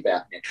obstructive sleep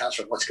apnea comes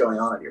from what's going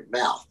on in your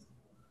mouth.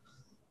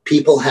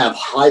 People have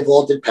high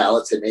vaulted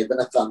palates. They may have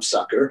been a thumb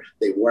sucker.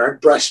 They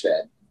weren't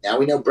breastfed. Now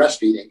we know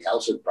breastfeeding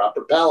helps with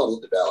proper palatal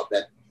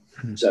development.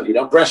 So if you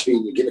don't breastfeed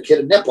and you give a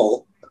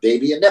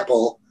baby a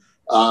nipple,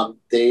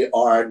 they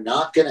are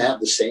not going to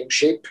have the same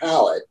shaped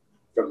palate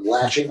from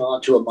latching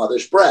onto a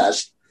mother's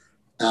breast.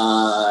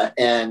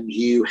 And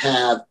you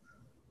have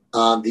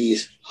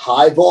these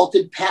high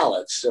vaulted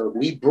palates. So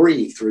we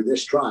breathe through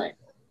this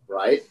triangle,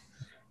 right?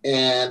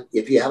 And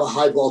if you have a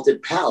high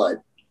vaulted palate,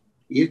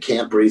 you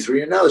can't breathe through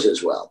your nose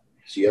as well.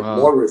 So you have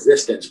more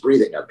resistance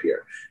breathing up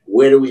here.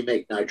 Where do we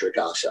make nitric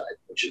oxide,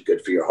 which is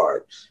good for your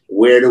heart?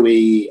 Where do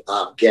we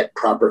get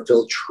proper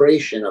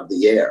filtration of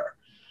the air?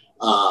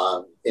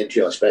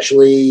 Into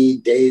especially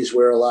days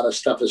where a lot of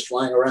stuff is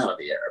flying around in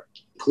the air,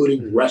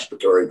 including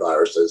respiratory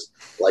viruses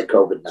like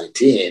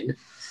COVID-19.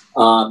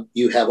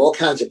 You have all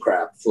kinds of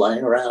crap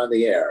flying around in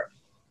the air.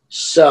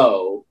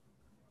 So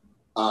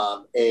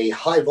a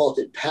high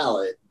voltage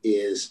pallet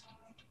is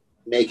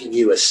making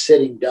you a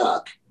sitting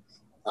duck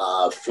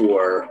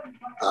for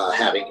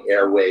having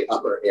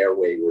upper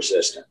airway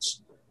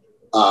resistance.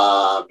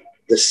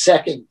 The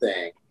second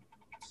thing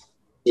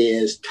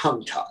is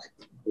tongue tie,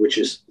 which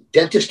is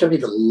dentists don't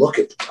even look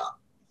at the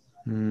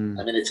tongue.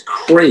 I mean, it's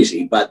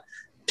crazy, but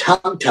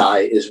tongue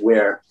tie is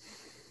where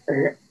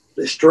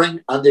the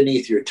string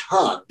underneath your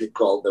tongue,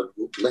 called the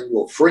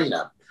lingual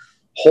frenum,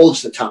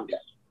 holds the tongue down.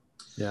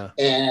 Yeah.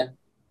 And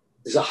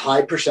there's a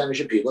high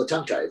percentage of people with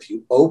tongue tie. If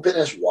you open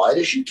as wide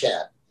as you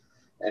can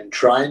and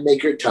try and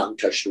make your tongue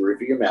touch the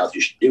roof of your mouth,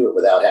 you should do it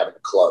without having to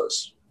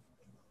close.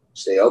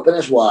 Stay open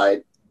as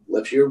wide,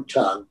 lift your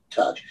tongue,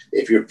 touch.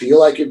 If you feel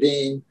like you're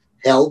being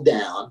held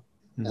down,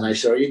 and I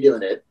saw you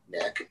doing it,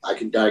 Nick, I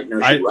can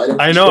diagnose you right.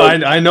 I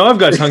know I've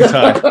got tongue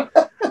tie.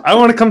 I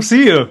want to come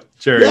see you,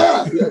 Jerry.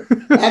 Yeah.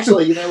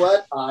 Actually, you know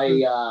what?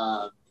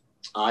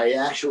 I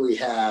actually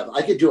have.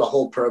 I could do a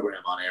whole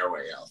program on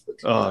airway health.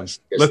 Let's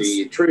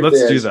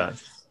do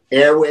that.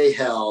 Airway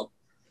health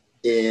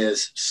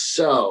is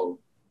so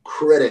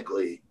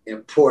critically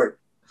important.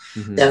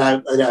 And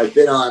I've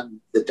been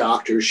on the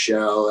Doctor's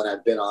Show, and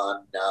I've been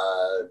on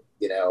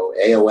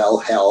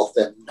AOL Health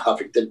and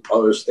Huffington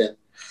Post and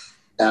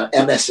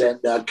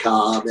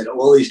MSN.com and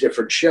all these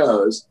different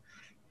shows.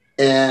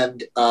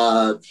 And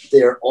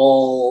they're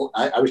all,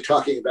 I was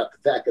talking about the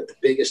fact that the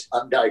biggest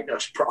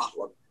undiagnosed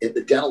problem in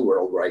the dental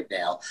world right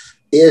now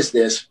is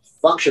this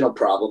functional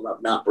problem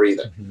of not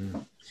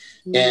breathing.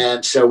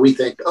 And so we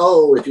think,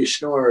 if you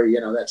snore,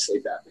 that's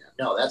sleep apnea.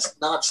 No, that's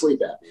not sleep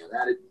apnea.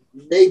 That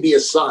may be a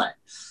sign.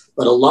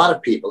 But a lot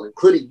of people,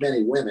 including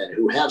many women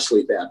who have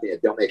sleep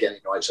apnea, don't make any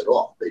noise at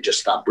all. They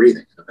just stop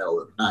breathing in the middle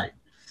of the night.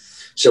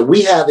 So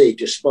we have a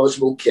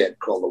disposable kit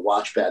called the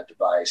WatchPad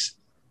device,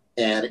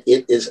 and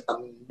it is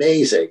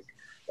amazing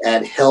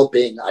at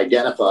helping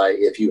identify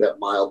if you have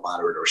mild,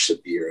 moderate, or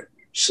severe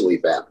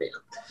sleep apnea.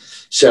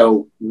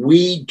 So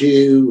we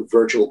do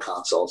virtual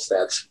consults.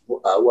 That's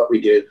what we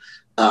do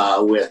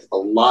with a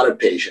lot of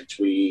patients.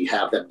 We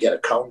have them get a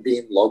cone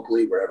beam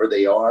locally wherever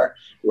they are.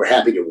 We're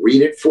happy to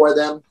read it for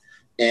them,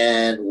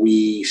 and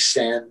we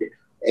send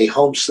a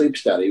home sleep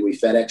study. We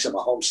FedEx them a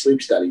home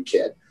sleep study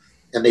kit,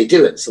 and they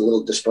do it. It's a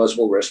little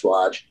disposable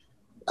wristwatch,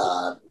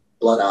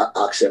 blood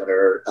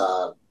oximeter,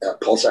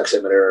 pulse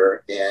oximeter,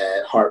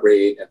 and heart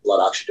rate and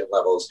blood oxygen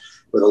levels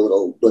with a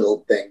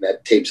little thing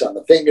that tapes on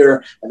the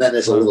finger. And then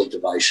there's a little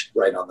device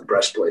right on the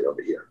breastplate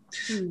over here.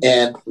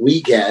 And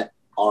we get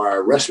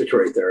our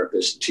respiratory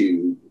therapist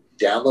to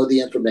download the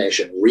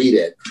information, read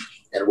it,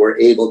 and we're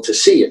able to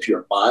see if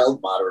you're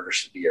mild, moderate, or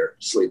severe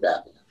sleep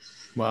apnea.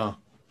 Wow.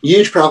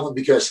 Huge problem,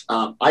 because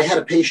I had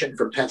a patient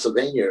from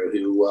Pennsylvania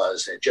who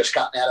had just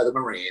gotten out of the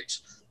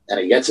Marines, and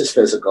he gets his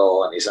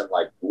physical, and he's in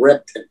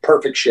ripped and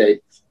perfect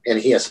shape, and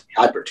he has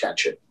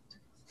hypertension.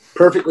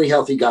 Perfectly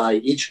healthy guy,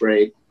 eats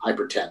great,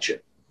 hypertension.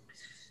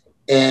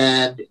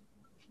 And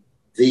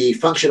the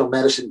functional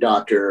medicine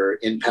doctor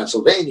in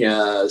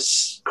Pennsylvania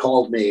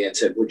called me and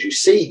said, "Would you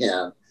see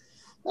him?"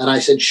 And I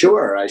said,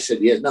 "Sure." I said,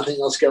 "He has nothing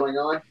else going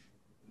on?"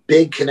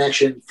 Big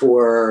connection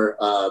for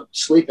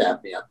sleep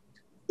apnea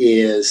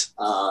is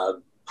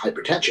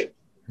hypertension.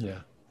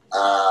 Yeah.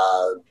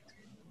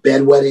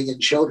 Bedwetting in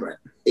children,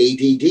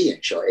 ADD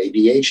in children,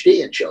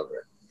 ADHD in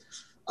children,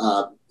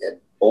 and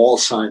all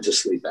signs of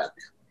sleep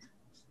apnea.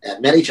 And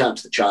many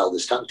times the child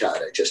is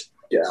tongue-tied. I just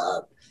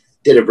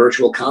did a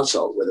virtual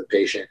consult with a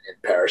patient in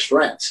Paris,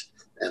 France,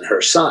 and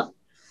her son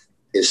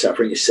is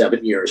suffering. He's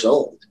 7 years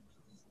old.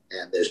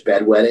 And there's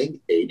bedwetting,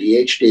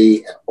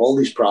 ADHD, and all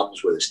these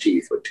problems with his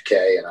teeth, with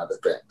decay and other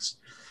things.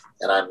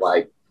 And I'm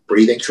like,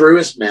 breathing through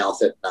his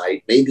mouth at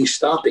night, maybe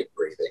stopping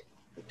breathing.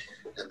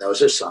 And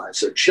those are signs.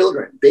 So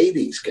children,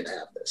 babies can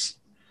have this.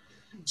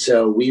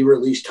 So we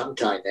release tongue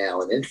tie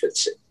now in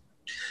infancy.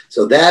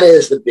 So that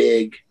is the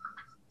big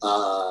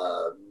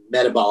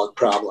metabolic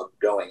problem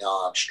going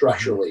on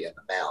structurally in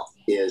the mouth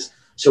is,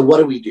 so what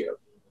do we do?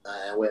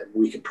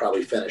 We can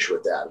probably finish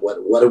with that.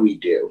 What do we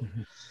do?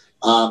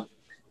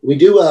 We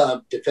do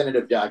a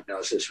definitive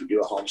diagnosis. We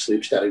do a home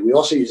sleep study. We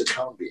also use a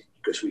cone beam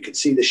because we can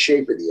see the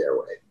shape of the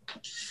airway.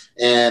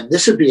 And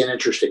this would be an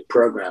interesting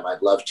program.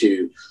 I'd love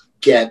to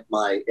get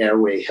my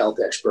airway health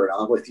expert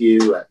on with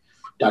you,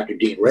 Dr.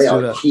 Dean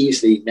Rail.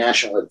 He's the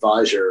national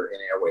advisor in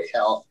airway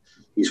health.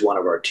 He's one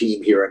of our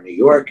team here in New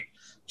York.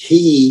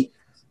 He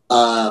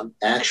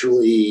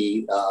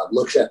actually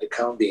looks at the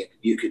cone beam.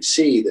 You could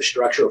see the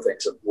structural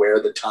things of where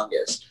the tongue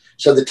is.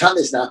 So the tongue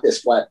is not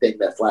this flat thing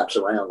that flaps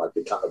around like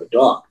the tongue of a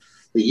dog.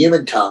 The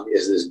human tongue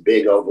is this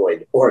big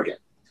ovoid organ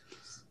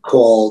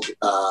called,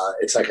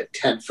 it's like a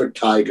 10-foot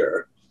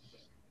tiger,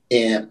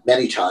 and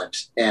many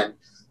times. And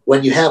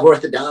when you have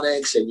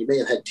orthodontics and you may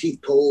have had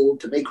teeth pulled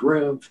to make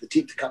room for the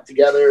teeth to come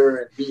together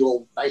and be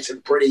all nice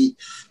and pretty,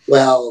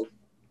 well,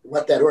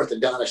 what that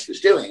orthodontist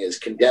is doing is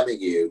condemning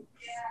you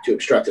to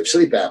obstructive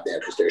sleep apnea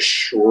because they're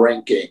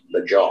shrinking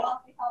the jaw.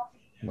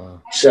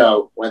 Wow.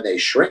 So when they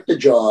shrink the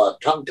jaw,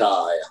 tongue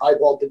tie, high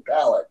vaulted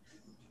palate,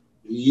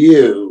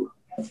 you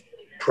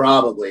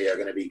probably are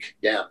going to be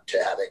condemned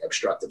to having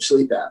obstructive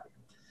sleep apnea.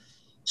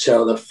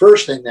 So the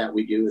first thing that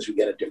we do is we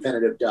get a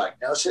definitive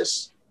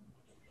diagnosis.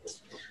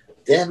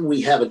 Then we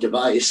have a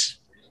device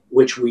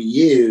which we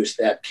use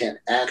that can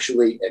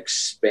actually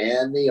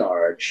expand the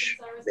arch,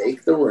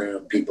 make the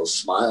room, people's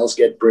smiles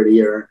get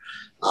prettier.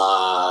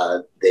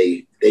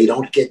 They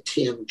don't get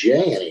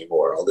TMJ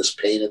anymore, all this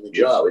pain in the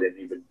jaw. We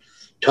didn't even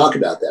talk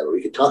about that, but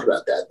we could talk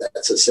about that.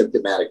 That's a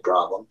symptomatic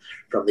problem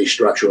from these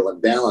structural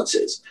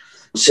imbalances.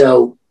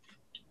 So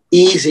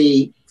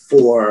easy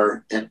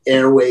for an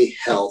airway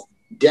health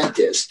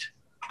dentist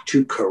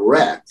to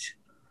correct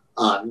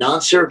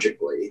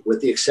non-surgically,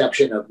 with the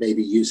exception of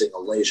maybe using a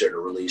laser to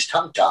release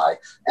tongue tie.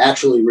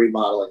 Actually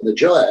remodeling the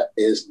jaw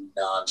is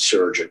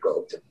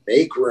non-surgical to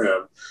make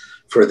room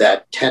for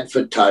that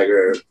 10-foot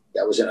tiger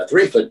that was in a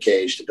 3-foot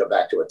cage to go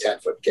back to a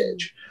 10-foot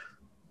cage.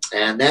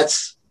 And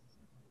that's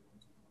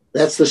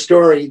the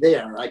story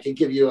there. I can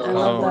give you a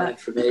lot more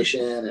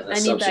information and a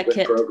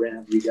subsequent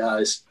program, you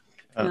guys.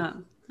 Yeah,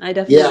 I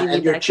definitely need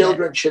and your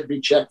children should be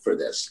checked for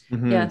this.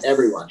 Mm-hmm. Yes.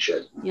 Everyone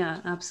should.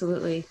 Yeah,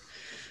 absolutely.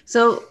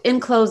 So in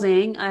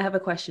closing, I have a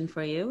question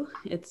for you.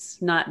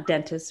 It's not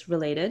dentist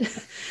related,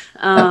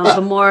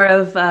 but more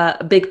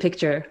of big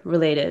picture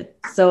related.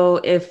 So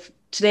if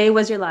today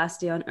was your last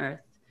day on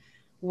Earth,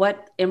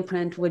 what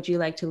imprint would you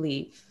like to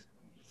leave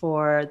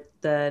for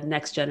the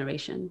next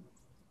generation?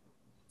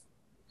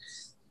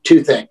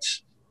 2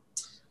 things.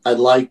 I'd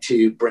like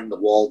to bring the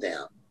wall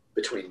down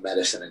between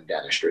medicine and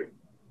dentistry.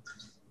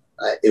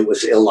 It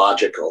was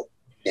illogical,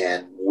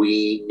 and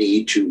we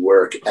need to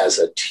work as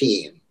a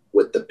team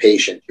with the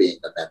patient being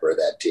a member of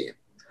that team.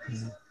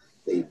 Mm-hmm.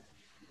 The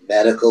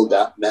medical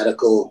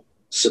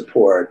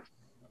support,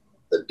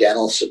 the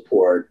dental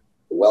support,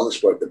 the wellness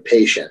support, the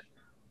patient,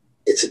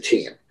 it's a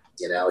team.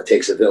 You know, it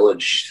takes a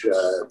village,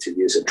 to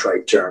use a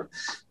trite term.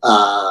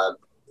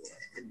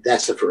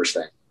 That's the first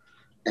thing.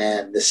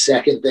 And the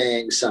second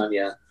thing,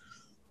 Sonia,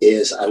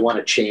 is I want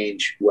to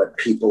change what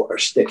people are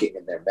sticking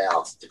in their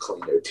mouth to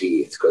clean their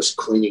teeth, because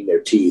cleaning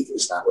their teeth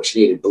is not what's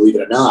needed. Believe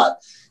it or not,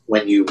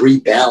 when you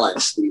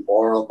rebalance the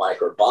oral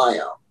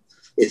microbiome,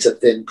 it's a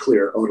thin,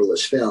 clear,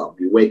 odorless film.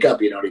 You wake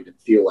up, you don't even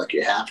feel like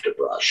you have to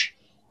brush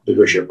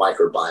because your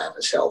microbiome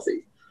is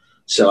healthy.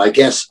 So I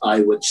guess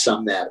I would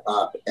sum that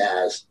up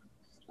as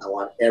I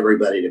want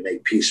everybody to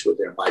make peace with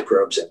their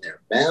microbes in their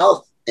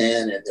mouth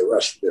and in the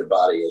rest of their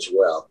body as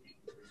well.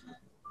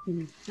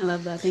 I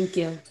love that. Thank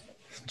you.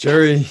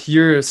 Jerry,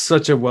 you're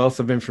such a wealth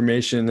of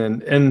information,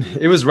 and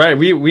it was right.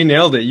 We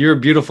nailed it. You're a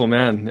beautiful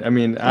man. I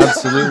mean,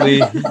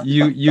 absolutely.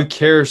 you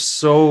care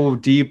so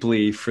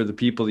deeply for the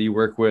people that you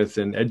work with,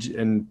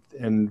 and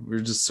we're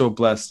just so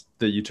blessed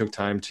that you took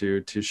time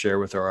to share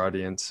with our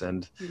audience.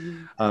 And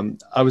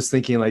I was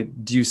thinking,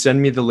 like, do you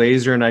send me the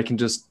laser and I can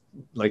just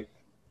like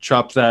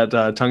chop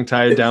that tongue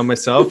tie down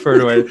myself, or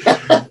do I?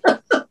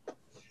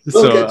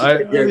 So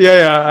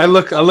I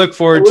look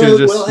forward to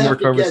just more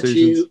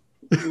conversations.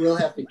 We'll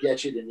have to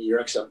get you to New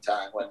York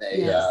sometime when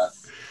they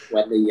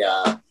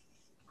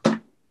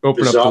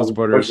open up those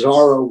borders.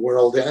 Bizarro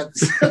world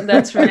ends.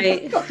 That's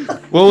right.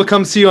 Well, we'll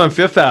come see you on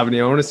Fifth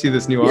Avenue. I want to see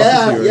this new office.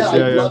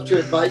 I'd love to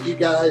invite you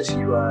guys.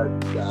 You are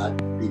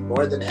be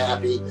more than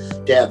happy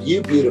to have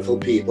you beautiful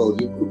people,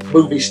 you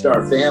movie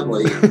star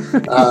family,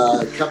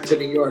 come to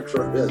New York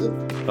for a visit.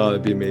 Oh,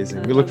 that'd be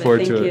amazing. We look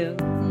forward to it.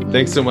 Mm-hmm.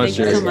 Thanks so much,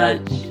 Jerry.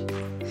 Thank you so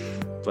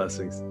much.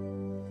 Blessings.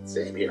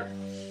 Same here.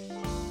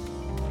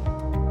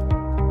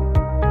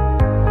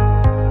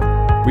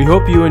 We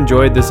hope you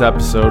enjoyed this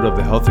episode of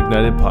the Health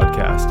Ignited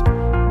podcast.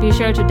 Be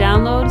sure to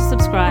download,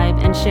 subscribe,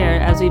 and share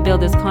as we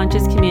build this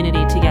conscious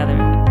community together.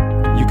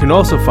 You can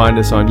also find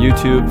us on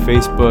YouTube,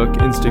 Facebook,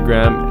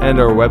 Instagram, and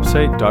our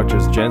website,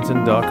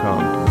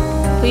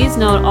 drsjensen.com. Please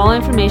note all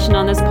information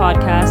on this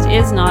podcast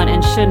is not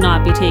and should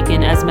not be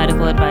taken as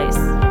medical advice.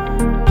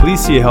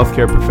 Please see a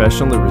healthcare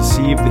professional to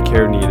receive the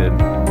care needed.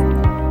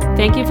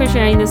 Thank you for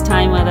sharing this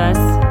time with us,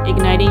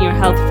 igniting your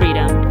health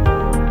freedom.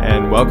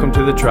 And welcome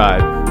to the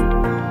tribe.